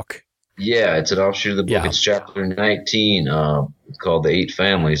of the book. Yeah, it's an offshoot of the book. Yeah. It's chapter 19 called The 8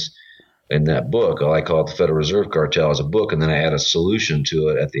 Families. In that book, I call it the Federal Reserve Cartel as a book, and then I add a solution to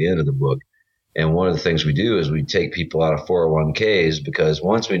it at the end of the book. And one of the things we do is we take people out of 401ks, because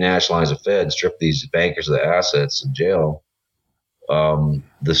once we nationalize the Fed, strip these bankers of the assets in jail,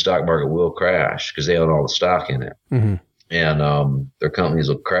 the stock market will crash because they own all the stock in it. Mm-hmm. and their companies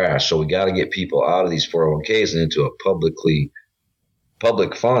will crash. So we got to get people out of these 401ks and into a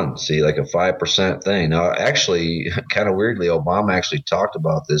public fund, see, like a 5% thing. Now, actually, kind of weirdly, Obama actually talked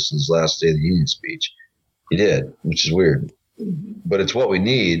about this in his last State of the Union speech. He did, which is weird. But it's what we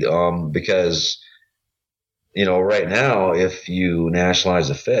need because, right now, if you nationalize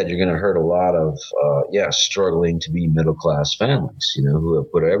the Fed, you're going to hurt a lot of, struggling to be middle-class families, who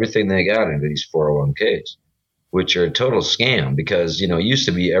have put everything they got into these 401ks, which are a total scam because, it used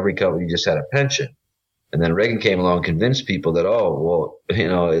to be every company just had a pension. And then Reagan came along and convinced people that,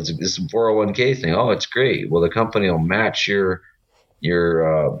 it's this 401k thing. Oh, it's great. Well, the company will match your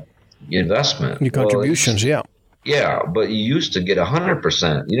investment. Your contributions, yeah. Yeah, but you used to get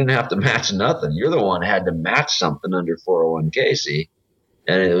 100%. You didn't have to match nothing. You're the one who had to match something under 401k, see?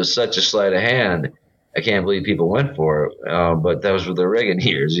 And it was such a sleight of hand. I can't believe people went for it. But that was with the Reagan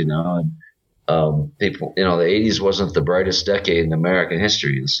years, And people, the 80s wasn't the brightest decade in American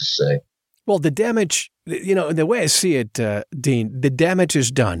history, let's just say. Well, the damage, the way I see it, Dean, the damage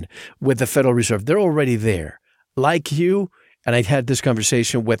is done with the Federal Reserve. They're already there. Like you, and I had this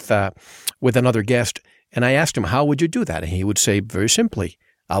conversation with another guest, and I asked him, how would you do that? And he would say, very simply,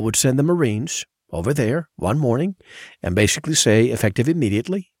 I would send the Marines over there one morning and basically say, effective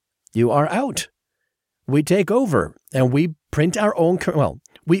immediately, you are out. We take over and we print our own,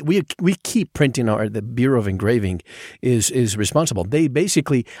 we keep printing the Bureau of Engraving is responsible. They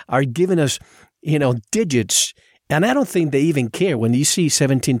basically are giving us, digits. And I don't think they even care. When you see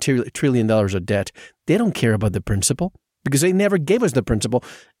 $17 trillion of debt, they don't care about the principal because they never gave us the principal.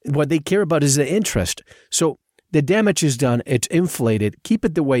 What they care about is the interest. So the damage is done. It's inflated. Keep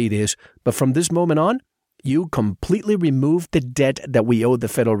it the way it is. But from this moment on, you completely remove the debt that we owe the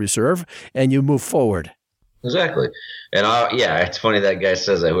Federal Reserve and you move forward. Exactly. And it's funny that guy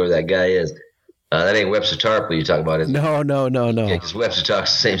says that, whoever that guy is. That ain't Webster Tarpley you talk about, is it? No. Yeah, because Webster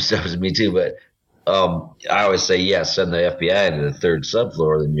talks the same stuff as me too. But I always say, send the FBI into the third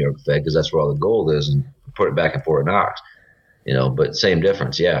subfloor of the New York Fed because that's where all the gold is, and put it back in Fort Knox. But same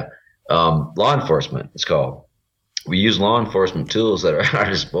difference, yeah. Law enforcement, it's called. We use law enforcement tools that are at our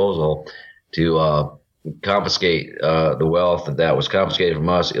disposal to confiscate the wealth that was confiscated from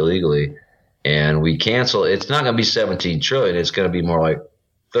us illegally. And we cancel. It's not going to be 17 trillion. It's going to be more like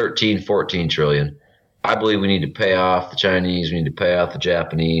 13, 14 trillion. I believe we need to pay off the Chinese. We need to pay off the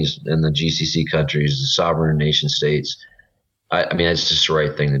Japanese and the GCC countries, the sovereign nation states. I mean, it's just the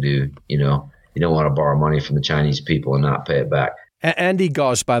right thing to do. You don't want to borrow money from the Chinese people and not pay it back. Andy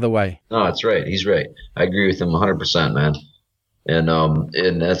Goss, by the way. No, that's right. He's right. I agree with him 100%, man. And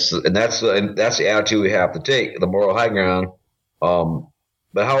that's the attitude we have to take, the moral high ground.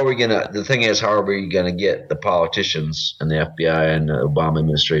 But how are we the thing is, how are we going to get the politicians and the FBI and the Obama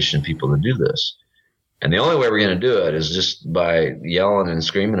administration people to do this? And the only way we're going to do it is just by yelling and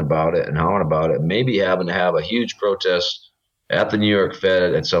screaming about it and hollering about it, maybe having to have a huge protest at the New York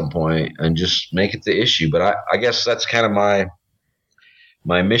Fed at some point and just make it the issue. But I guess that's kind of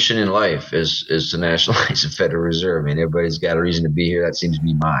my mission in life is to nationalize the Federal Reserve. I mean, everybody's got a reason to be here. That seems to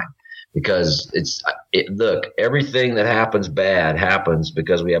be mine. Because look, everything that happens bad happens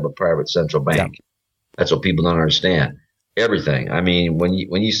because we have a private central bank. Yeah. That's what people don't understand. Everything. I mean, when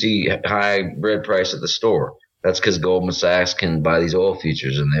you see high bread price at the store, that's because Goldman Sachs can buy these oil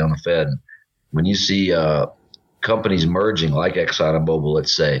futures and they own the Fed. When you see companies merging like Exxon and Mobil,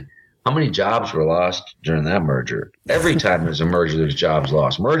 let's say, how many jobs were lost during that merger? Every time there's a merger, there's jobs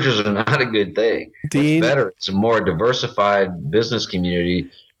lost. Mergers are not a good thing. Dean, it's better. It's a more diversified business community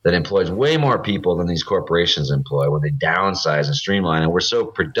that employs way more people than these corporations employ when they downsize and streamline. And we're so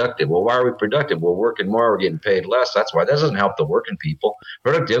productive. Well, why are we productive? We're working more. We're getting paid less. That's why. That doesn't help the working people.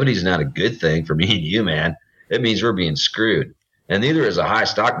 Productivity is not a good thing for me and you, man. It means we're being screwed. And neither is a high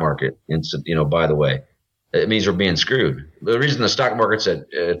stock market, by the way. It means we're being screwed. The reason the stock market's at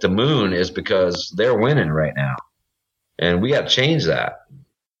the moon is because they're winning right now. And we got to change that.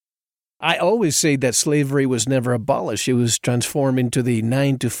 I always say that slavery was never abolished. It was transformed into the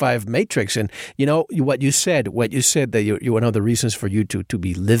 9-to-5 matrix. And, what you said that one of the reasons for you to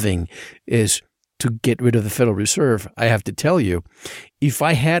be living is to get rid of the Federal Reserve. I have to tell you, if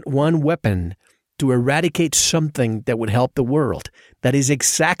I had one weapon to eradicate something that would help the world, that is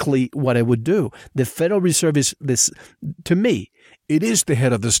exactly what I would do. The Federal Reserve is this, to me, it is the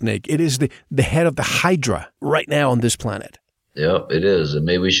head of the snake. It is the head of the Hydra right now on this planet. Yep, it is. And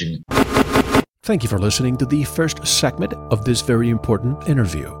maybe we should. Thank you for listening to the first segment of this very important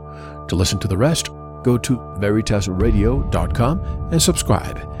interview. To listen to the rest, go to veritasradio.com and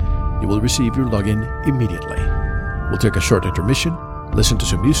subscribe. You will receive your login immediately. We'll take a short intermission, listen to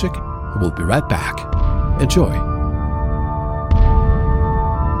some music, and we'll be right back. Enjoy.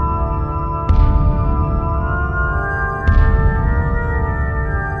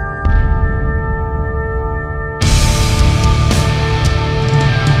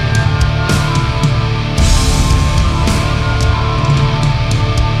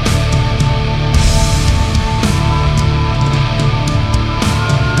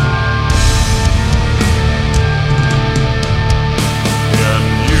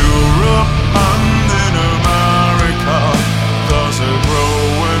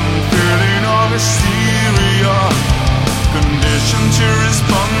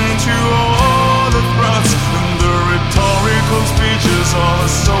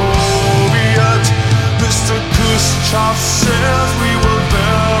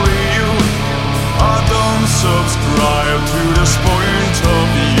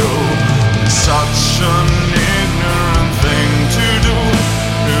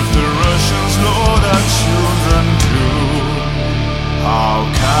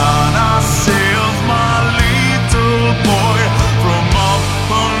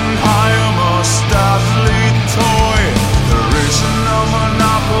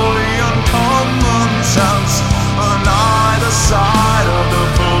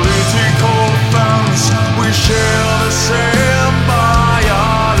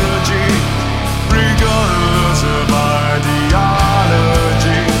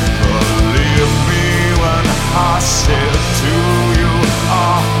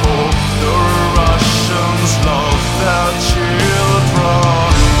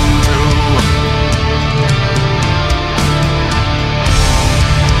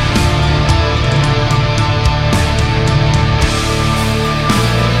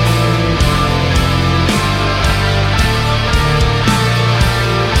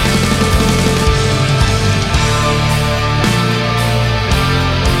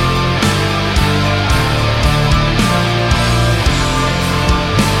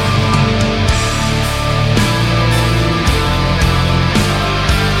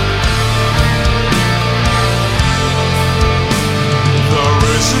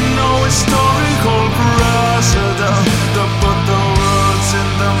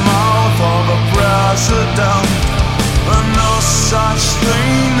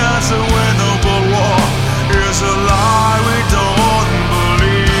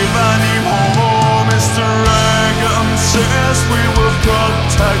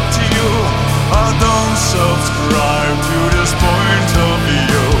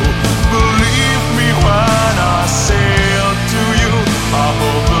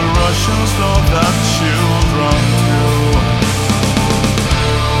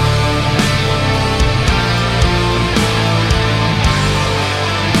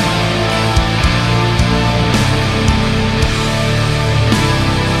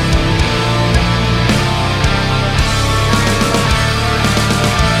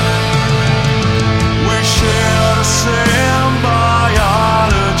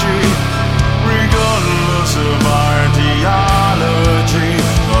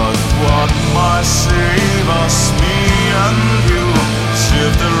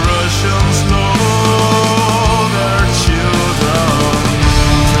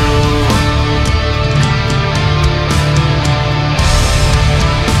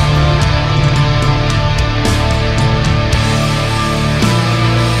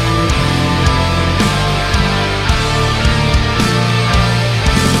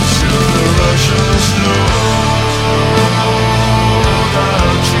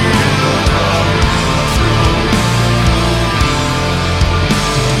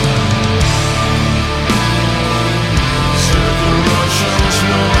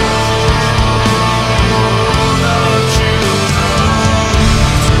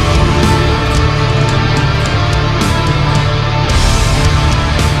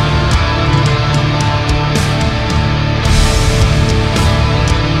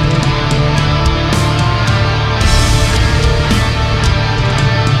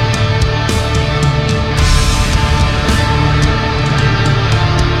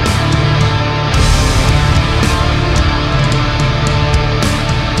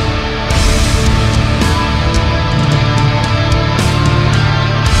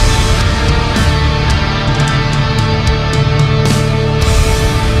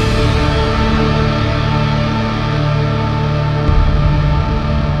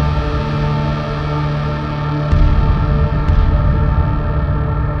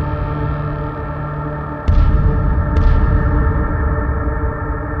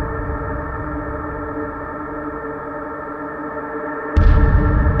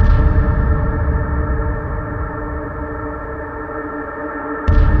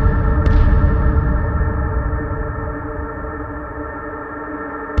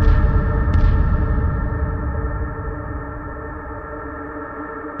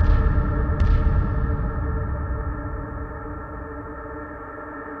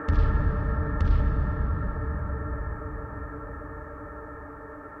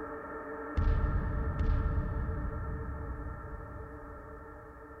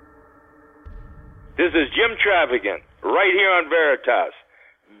 This is Jim Travigan, right here on Veritas.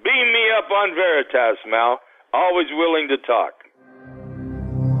 Beam me up on Veritas, Mal. Always willing to talk.